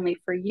impact, not only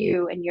for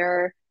you and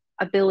your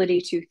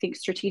ability to think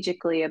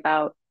strategically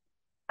about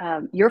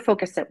your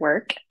focus at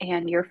work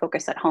and your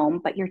focus at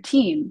home, but your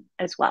team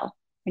as well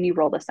when you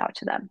roll this out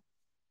to them.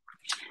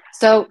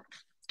 So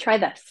try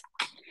this.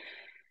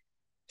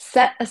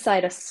 Set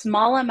aside a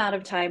small amount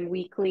of time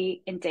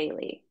weekly and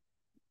daily.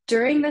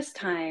 During this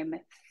time,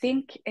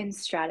 think and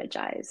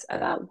strategize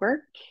about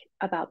work,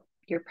 about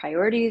your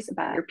priorities,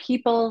 about your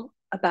people,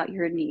 about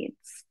your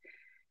needs.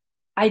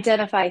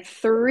 Identify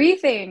 3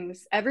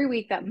 things every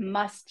week that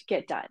must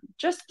get done.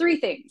 Just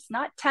 3 things,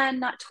 not 10,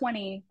 not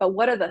 20, but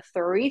what are the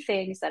 3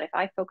 things that if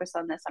I focus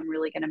on this, I'm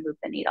really going to move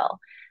the needle?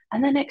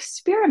 And then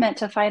experiment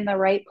to find the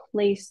right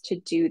place to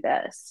do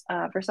this.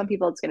 For some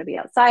people, it's going to be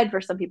outside. For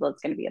some people,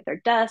 it's going to be at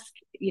their desk,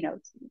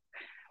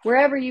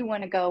 wherever you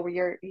want to go,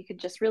 where you could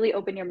just really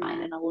open your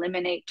mind and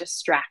eliminate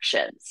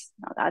distractions.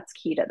 Now, that's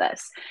key to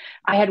this.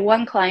 I had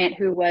one client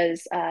who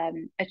was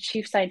a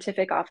chief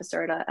scientific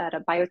officer at a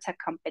biotech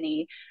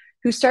company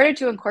who started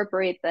to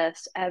incorporate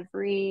this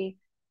every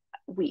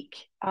week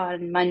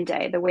on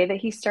Monday. The way that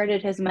he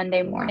started his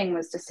Monday morning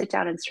was to sit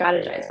down and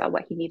strategize about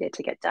what he needed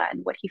to get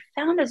done. What he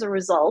found as a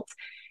result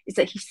is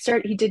that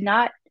he did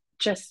not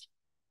just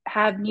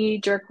have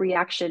knee-jerk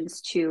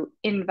reactions to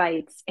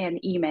invites and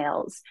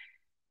emails.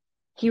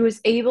 He was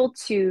able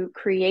to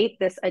create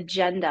this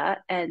agenda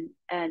and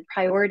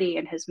priority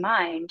in his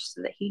mind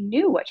so that he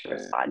knew what to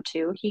respond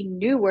to. He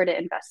knew where to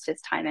invest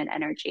his time and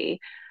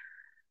energy.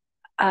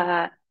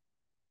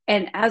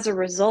 And as a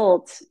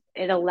result,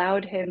 it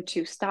allowed him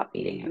to stop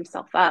beating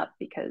himself up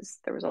because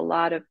there was a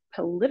lot of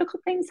political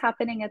things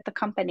happening at the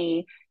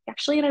company. He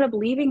actually ended up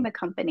leaving the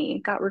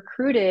company, got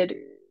recruited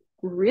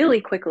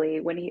really quickly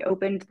when he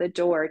opened the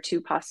door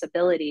to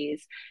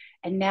possibilities.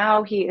 And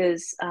now he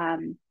is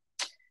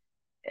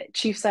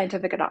chief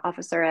scientific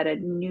officer at a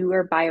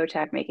newer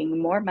biotech,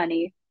 making more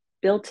money,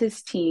 built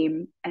his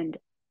team, and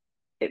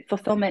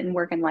fulfillment in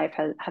work and life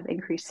have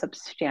increased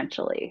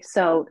substantially.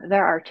 So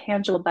there are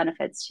tangible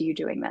benefits to you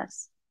doing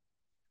this.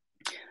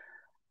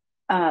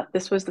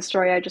 This was the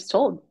story I just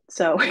told.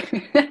 So,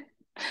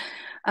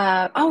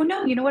 oh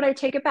no, you know what? I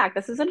take it back.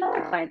 This is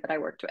another client that I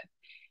worked with.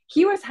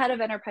 He was head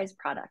of enterprise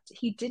product.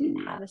 He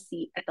didn't have a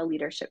seat at the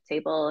leadership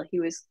table. He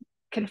was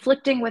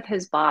conflicting with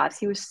his boss.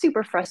 He was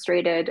super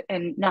frustrated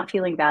and not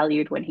feeling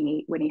valued when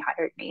he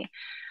hired me.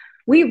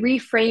 We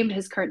reframed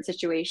his current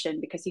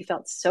situation because he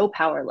felt so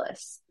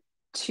powerless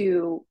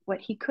to what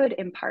he could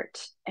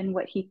impart and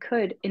what he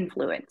could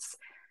influence.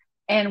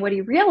 And what he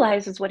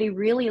realized is what he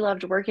really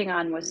loved working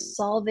on was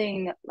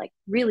solving like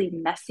really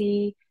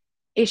messy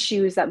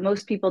issues that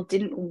most people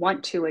didn't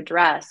want to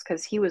address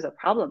because he was a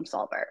problem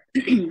solver.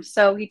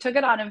 So he took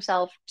it on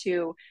himself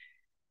to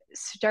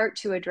start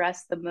to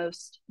address the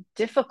most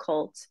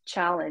difficult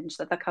challenge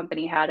that the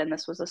company had. And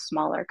this was a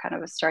smaller kind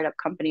of a startup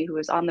company who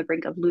was on the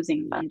brink of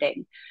losing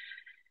funding.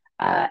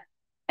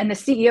 And the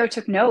CEO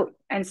took note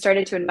and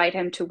started to invite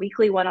him to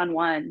weekly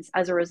one-on-ones.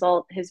 As a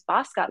result, his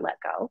boss got let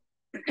go.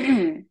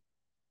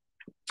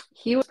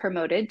 He was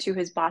promoted to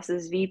his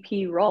boss's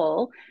VP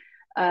role.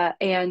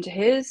 And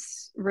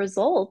his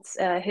results,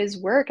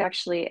 his work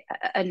actually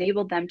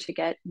enabled them to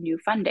get new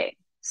funding.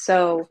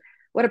 So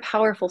what a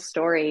powerful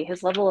story.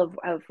 His level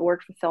of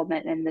work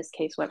fulfillment in this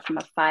case went from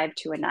a 5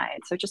 to a 9.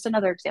 So just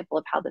another example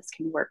of how this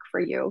can work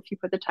for you if you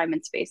put the time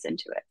and space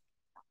into it.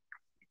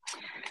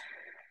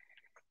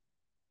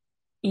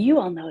 You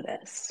all know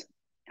this.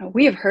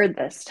 We have heard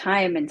this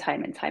time and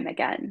time and time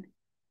again.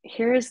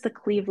 Here's the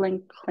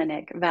Cleveland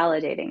Clinic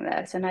validating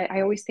this. And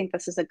I always think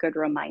this is a good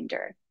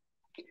reminder.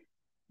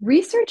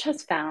 Research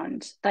has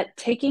found that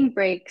taking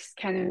breaks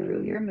can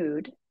improve your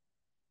mood,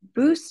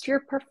 boost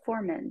your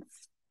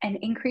performance, and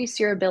increase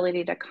your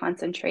ability to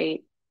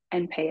concentrate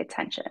and pay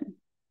attention.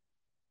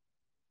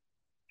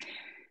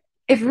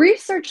 If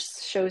research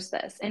shows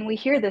this, and we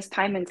hear this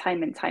time and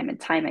time and time and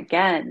time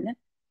again,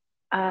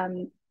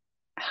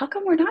 how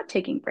come we're not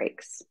taking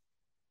breaks?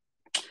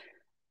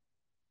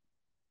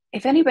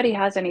 If anybody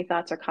has any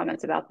thoughts or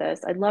comments about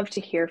this, I'd love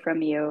to hear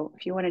from you.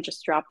 If you want to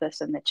just drop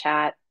this in the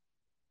chat.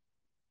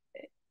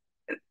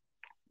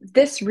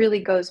 This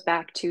really goes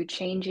back to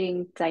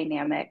changing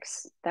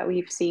dynamics that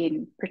we've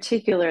seen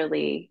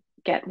particularly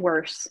get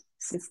worse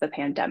since the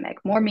pandemic.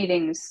 More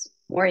meetings,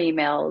 more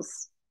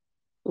emails,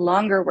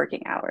 longer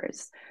working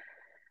hours.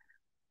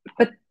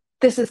 But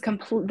this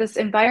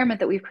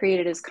environment that we've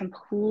created is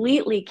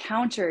completely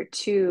counter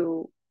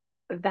to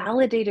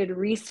validated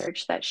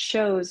research that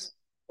shows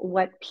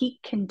what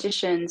peak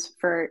conditions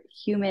for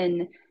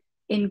human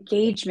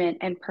engagement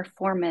and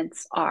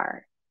performance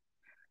are.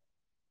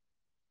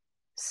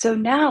 So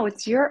now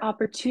it's your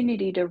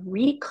opportunity to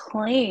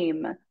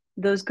reclaim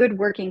those good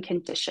working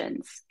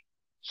conditions.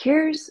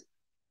 Here's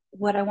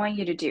what I want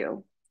you to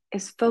do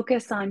is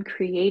focus on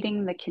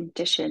creating the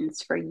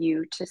conditions for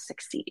you to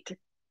succeed.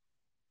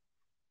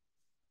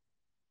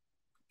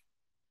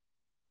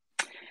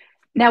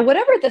 Now,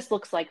 whatever this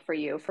looks like for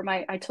you,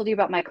 I told you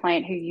about my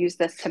client who used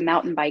this to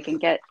mountain bike and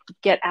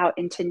get out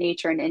into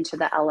nature and into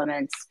the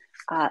elements.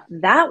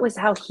 That was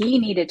how he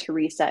needed to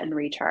reset and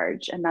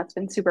recharge. And that's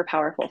been super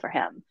powerful for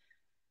him.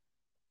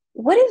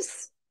 What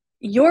is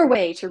your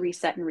way to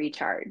reset and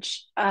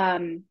recharge?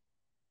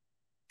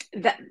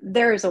 That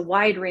there is a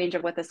wide range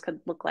of what this could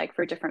look like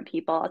for different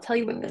people. I'll tell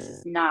you what this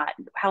is not,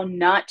 how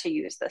not to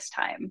use this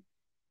time.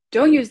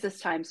 Don't use this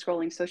time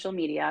scrolling social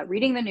media,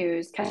 reading the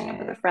news, catching up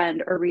with a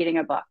friend, or reading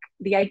a book.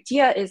 The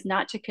idea is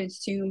not to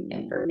consume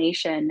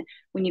information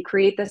when you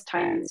create this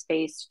time and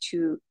space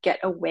to get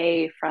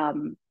away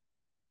from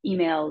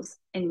emails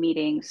and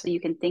meetings so you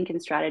can think and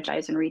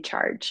strategize and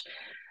recharge.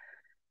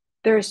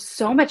 There's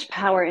so much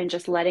power in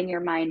just letting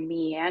your mind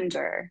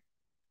meander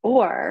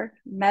or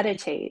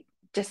meditate,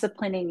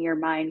 disciplining your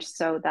mind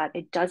so that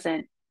it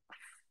doesn't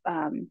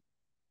um,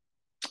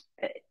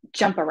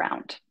 jump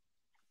around.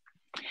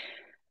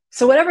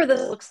 So, whatever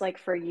this looks like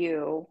for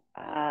you,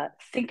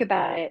 think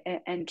about it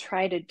and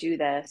try to do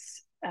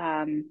this.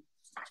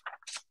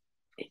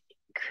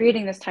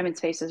 Creating this time and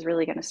space is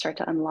really going to start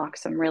to unlock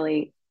some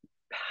really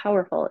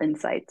powerful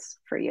insights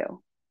for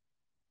you.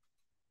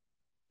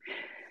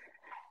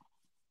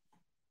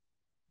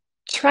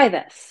 Try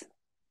this.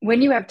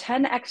 When you have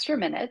 10 extra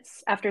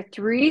minutes after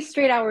 3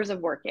 straight hours of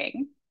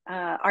working,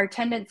 our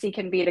tendency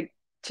can be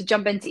to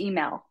jump into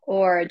email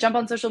or jump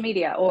on social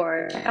media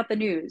or check out the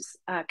news,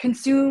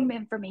 consume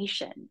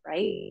information,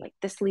 right? Like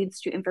this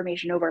leads to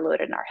information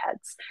overload in our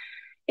heads.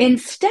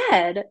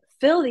 Instead,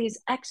 fill these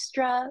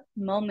extra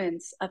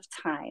moments of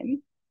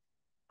time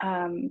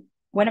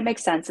when it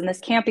makes sense. And this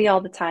can't be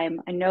all the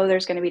time. I know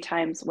there's going to be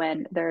times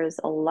when there's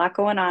a lot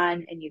going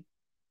on and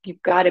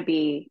you've got to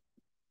be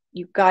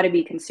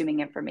consuming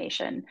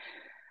information.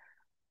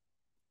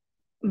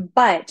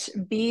 But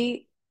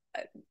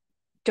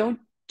don't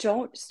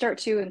start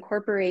to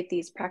incorporate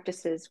these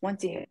practices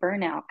once you hit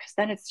burnout, because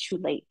then it's too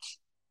late.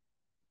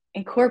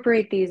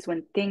 Incorporate these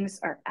when things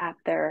are at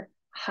their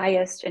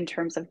highest in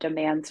terms of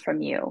demands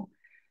from you,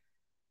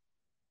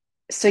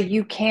 so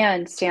you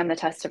can stand the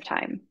test of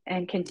time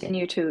and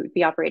continue to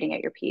be operating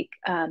at your peak.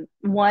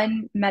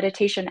 One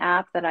meditation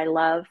app that I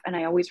love and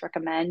I always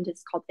recommend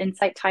is called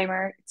Insight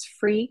Timer. It's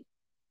free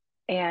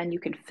and you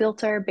can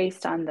filter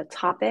based on the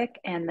topic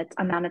and the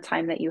amount of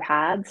time that you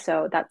had.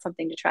 So that's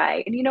something to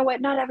try. And you know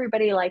what? Not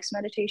everybody likes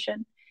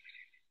meditation.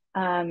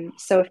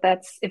 So if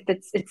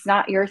it's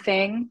not your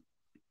thing,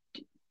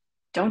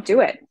 don't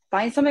do it.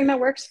 Find something that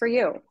works for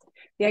you.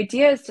 The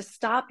idea is to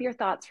stop your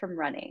thoughts from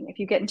running. If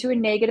you get into a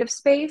negative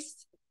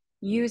space,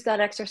 use that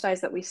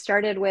exercise that we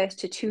started with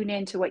to tune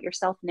into what your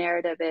self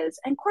narrative is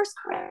and course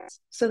correct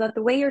so that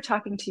the way you're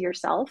talking to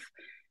yourself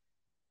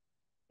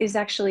is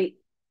actually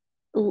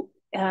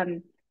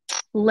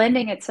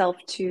lending itself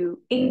to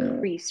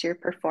increase your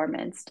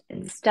performance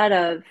instead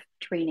of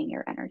draining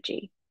your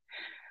energy.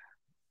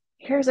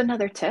 Here's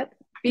another tip.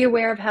 Be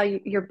aware of how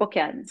your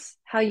bookends,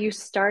 how you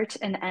start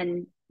and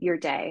end your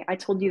day. I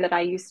told you that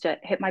I used to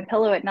hit my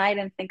pillow at night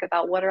and think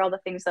about what are all the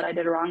things that I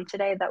did wrong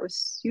today. That was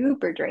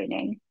super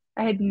draining.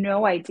 I had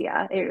no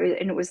idea.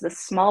 And it was the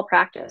small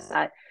practice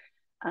that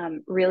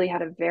really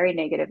had a very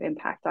negative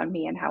impact on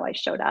me and how I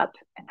showed up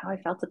and how I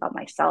felt about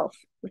myself,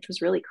 which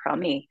was really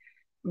crummy.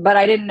 But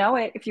I didn't know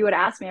it. If you would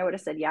ask me, I would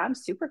have said, yeah, I'm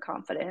super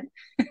confident.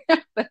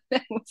 But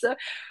it was a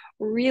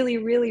really,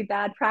 really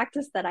bad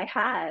practice that I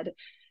had.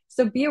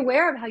 So be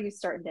aware of how you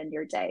start and end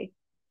your day.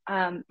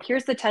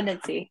 Here's the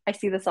tendency. I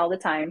see this all the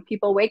time.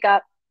 People wake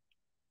up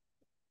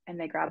and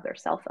they grab their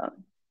cell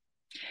phone.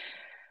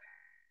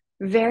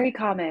 Very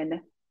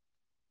common.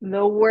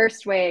 The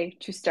worst way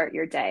to start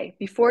your day.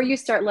 Before you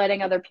start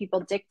letting other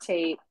people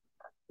dictate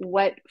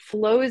what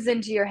flows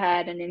into your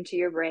head and into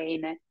your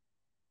brain,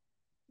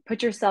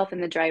 put yourself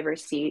in the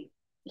driver's seat.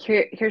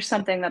 Here's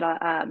something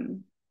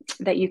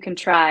that you can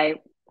try.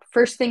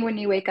 First thing when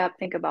you wake up,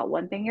 think about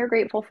one thing you're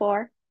grateful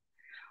for,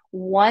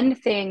 one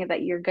thing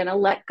that you're going to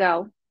let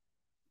go,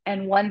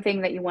 and one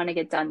thing that you want to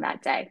get done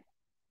that day.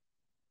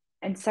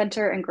 And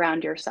center and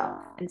ground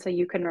yourself. And so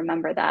you can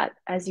remember that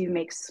as you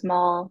make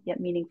small yet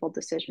meaningful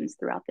decisions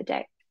throughout the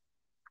day.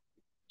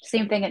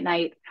 Same thing at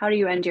night. How do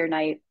you end your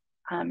night?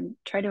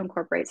 Try to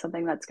incorporate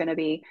something that's going to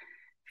be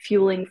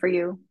fueling for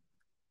you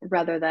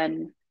rather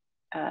than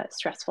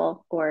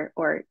stressful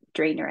or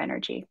drain your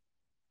energy.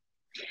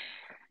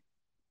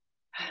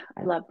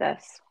 I love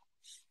this.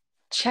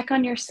 Check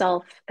on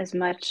yourself as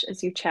much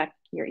as you check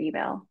your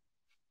email.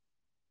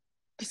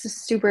 This is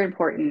super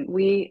important.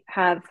 We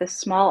have this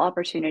small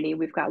opportunity.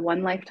 We've got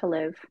one life to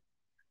live,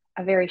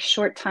 a very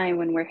short time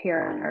when we're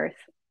here on earth.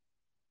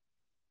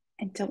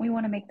 And don't we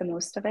want to make the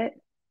most of it?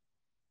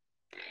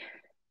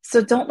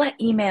 So don't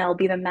let email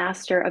be the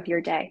master of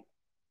your day.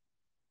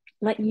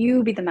 Let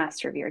you be the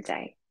master of your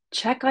day.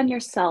 Check on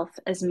yourself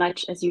as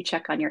much as you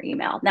check on your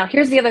email. Now,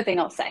 here's the other thing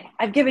I'll say.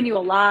 I've given you a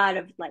lot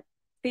of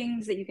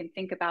things that you can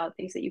think about,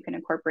 things that you can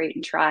incorporate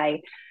and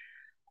try.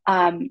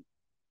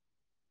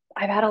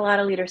 I've had a lot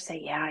of leaders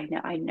say, yeah,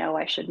 I know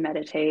I should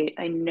meditate.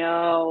 I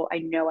know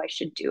I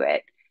should do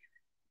it.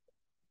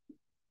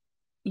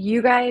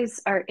 You guys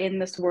are in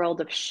this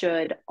world of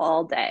should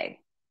all day.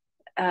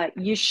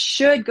 You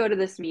should go to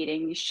this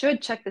meeting. You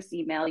should check this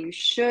email. You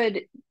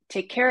should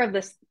take care of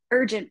this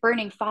urgent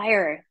burning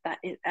fire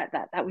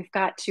that we've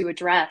got to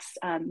address.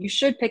 You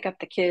should pick up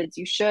the kids.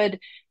 You should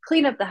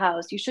clean up the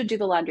house. You should do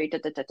the laundry,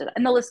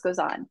 and the list goes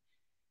on.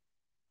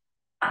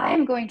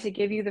 I'm going to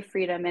give you the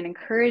freedom and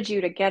encourage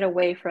you to get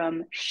away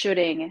from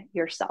shoulding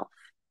yourself.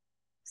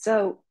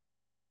 So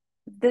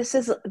this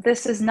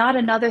is not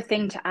another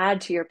thing to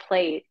add to your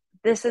plate.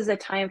 This is a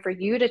time for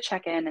you to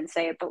check in and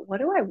say, but what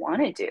do I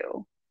want to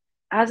do?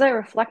 As I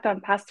reflect on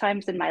past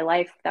times in my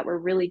life that were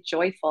really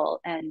joyful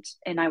and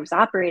I was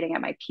operating at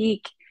my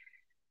peak,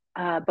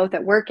 both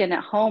at work and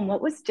at home,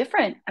 what was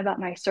different about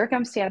my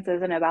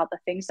circumstances and about the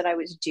things that I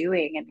was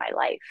doing in my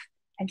life?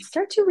 And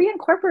start to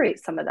reincorporate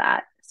some of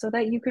that so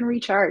that you can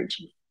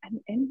recharge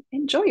and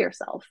enjoy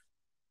yourself.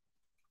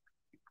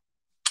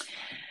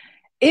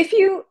 If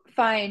you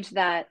find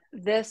that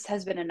this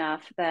has been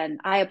enough, then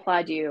I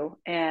applaud you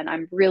and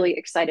I'm really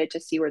excited to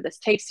see where this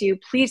takes you.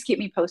 Please keep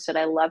me posted.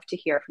 I love to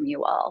hear from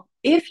you all.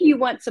 If you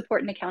want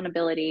support and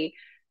accountability,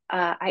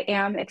 I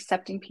am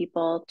accepting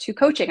people to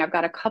coaching. I've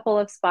got a couple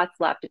of spots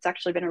left. It's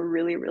actually been a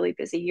really, really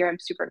busy year. I'm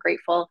super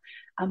grateful,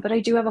 but I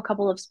do have a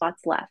couple of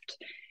spots left.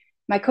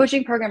 My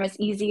coaching program is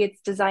easy.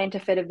 It's designed to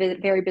fit a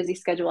very busy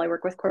schedule. I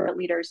work with corporate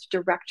leaders,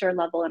 director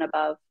level and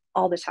above,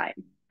 all the time.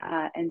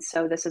 And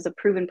so this is a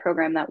proven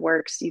program that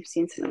works. You've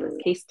seen some of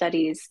the case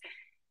studies.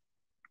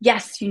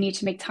 Yes, you need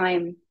to make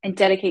time and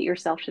dedicate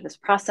yourself to this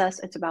process.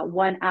 It's about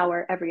 1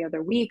 hour every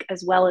other week,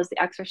 as well as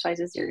the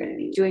exercises you're going to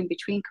be doing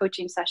between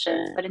coaching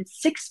sessions. But in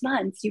 6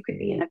 months, you could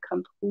be in a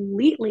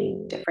completely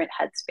different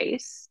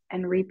headspace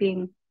and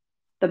reaping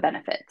the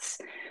benefits.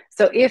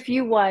 So if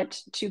you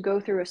want to go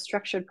through a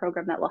structured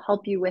program that will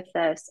help you with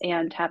this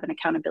and have an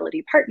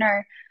accountability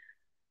partner,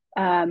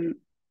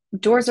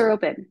 doors are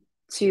open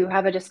to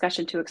have a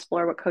discussion to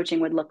explore what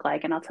coaching would look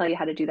like. And I'll tell you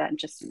how to do that in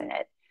just a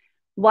minute.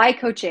 Why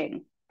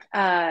coaching?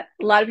 A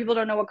lot of people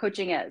don't know what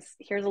coaching is.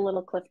 Here's a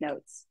little cliff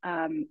notes.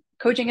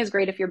 Coaching is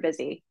great if you're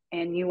busy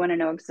and you want to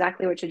know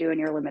exactly what to do in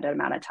your limited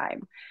amount of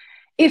time.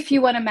 If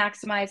you want to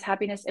maximize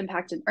happiness,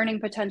 impact, and earning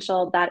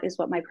potential, that is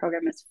what my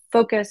program is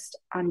focused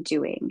on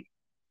doing.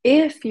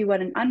 If you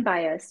want an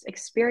unbiased,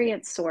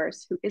 experienced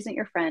source who isn't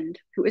your friend,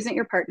 who isn't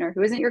your partner,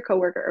 who isn't your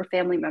coworker or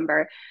family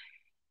member,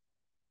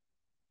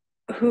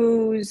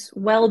 whose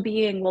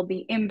well-being will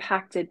be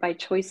impacted by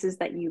choices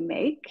that you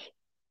make,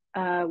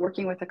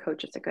 working with a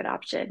coach is a good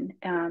option,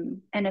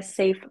 and a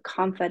safe,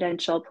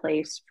 confidential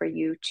place for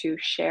you to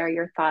share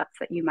your thoughts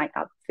that you might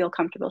not feel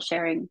comfortable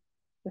sharing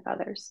with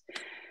others.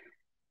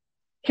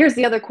 Here's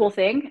the other cool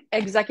thing.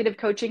 Executive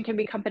coaching can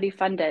be company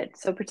funded.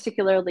 So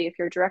particularly if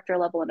you're director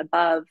level and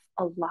above,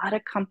 a lot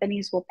of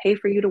companies will pay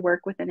for you to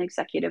work with an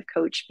executive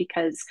coach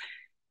because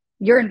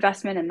your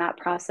investment in that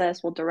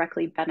process will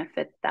directly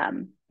benefit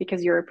them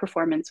because your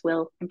performance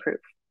will improve.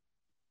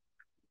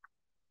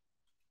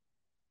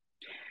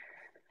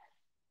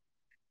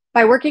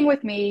 By working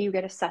with me, you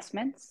get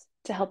assessments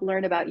to help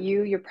learn about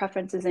you, your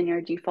preferences, and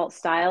your default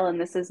style. And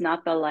this is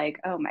not the like,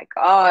 oh my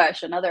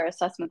gosh, another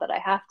assessment that I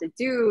have to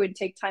do and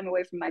take time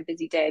away from my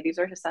busy day. These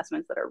are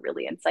assessments that are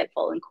really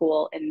insightful and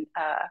cool. And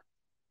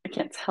I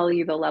can't tell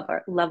you the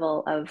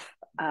level of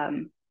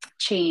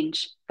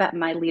change that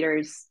my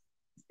leaders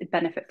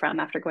benefit from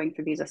after going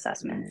through these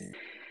assessments.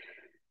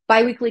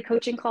 Bi-weekly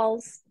coaching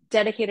calls,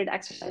 dedicated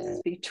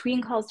exercises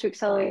between calls to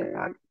accelerate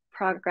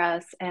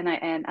progress. And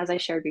as I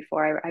shared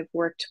before, I've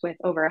worked with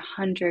over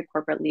 100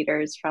 corporate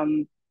leaders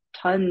from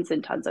tons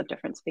and tons of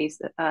different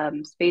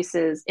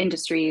spaces,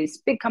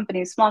 industries, big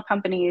companies, small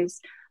companies,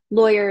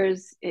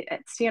 lawyers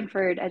at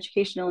Stanford,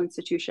 educational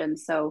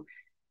institutions. So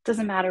it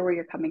doesn't matter where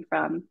you're coming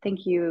from.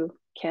 Thank you,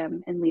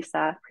 Kim and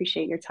Lisa.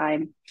 Appreciate your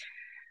time.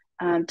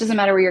 Doesn't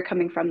matter where you're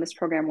coming from. This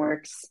program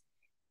works.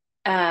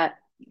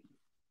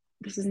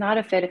 This is not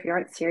a fit if you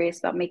aren't serious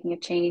about making a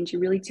change. You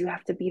really do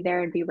have to be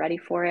there and be ready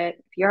for it.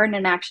 If you aren't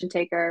an action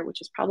taker,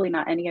 which is probably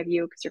not any of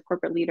you because you're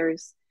corporate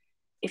leaders,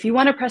 if you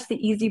want to press the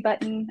easy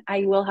button,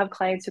 I will have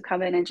clients who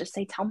come in and just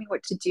say, tell me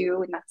what to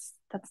do. And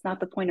that's not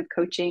the point of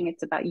coaching.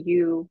 It's about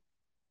you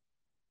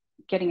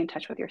getting in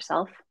touch with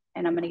yourself.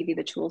 And I'm going to give you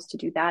the tools to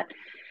do that.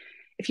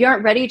 If you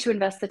aren't ready to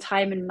invest the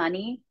time and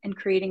money in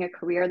creating a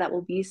career that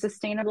will be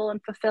sustainable and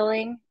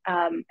fulfilling,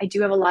 I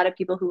do have a lot of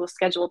people who will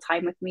schedule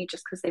time with me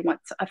just because they want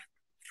a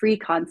free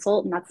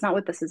consult. And that's not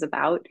what this is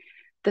about.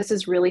 This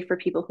is really for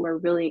people who are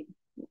really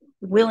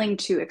willing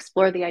to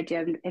explore the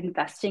idea of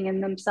investing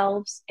in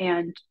themselves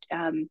and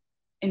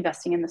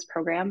investing in this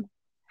program.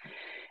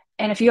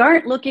 And if you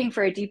aren't looking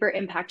for a deeper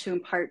impact to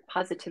impart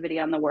positivity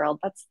on the world,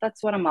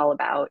 that's what I'm all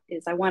about.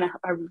 Is I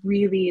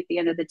really, at the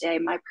end of the day,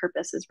 my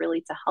purpose is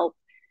really to help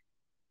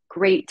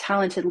great,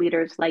 talented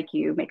leaders like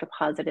you make a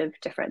positive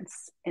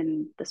difference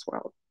in this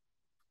world.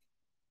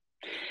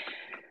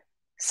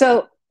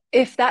 So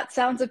if that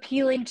sounds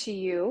appealing to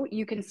you,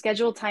 you can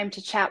schedule time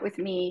to chat with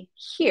me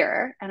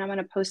here. And I'm going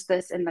to post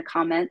this in the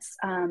comments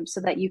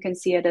so that you can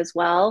see it as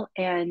well.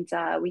 And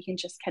we can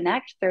just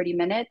connect 30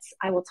 minutes.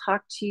 I will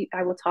talk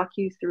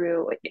you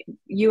through,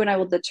 you and I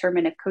will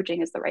determine if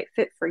coaching is the right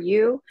fit for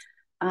you.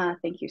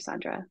 Thank you,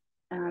 Sandra.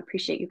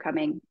 Appreciate you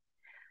coming.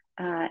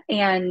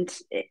 And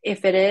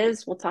if it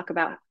is, we'll talk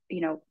about,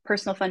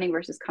 personal funding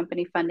versus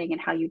company funding and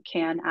how you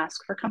can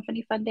ask for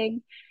company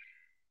funding,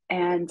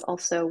 and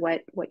also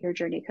what your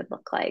journey could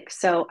look like.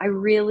 So I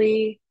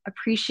really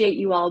appreciate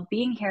you all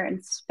being here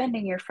and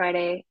spending your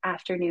Friday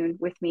afternoon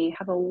with me.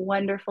 Have a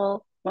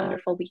wonderful,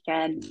 wonderful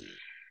weekend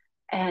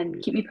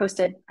and keep me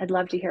posted. I'd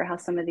love to hear how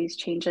some of these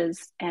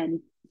changes and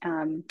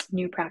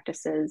new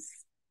practices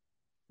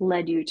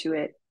led you to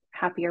a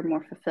happier,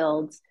 more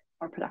fulfilled,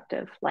 more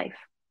productive life.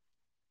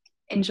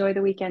 Enjoy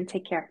the weekend.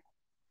 Take care.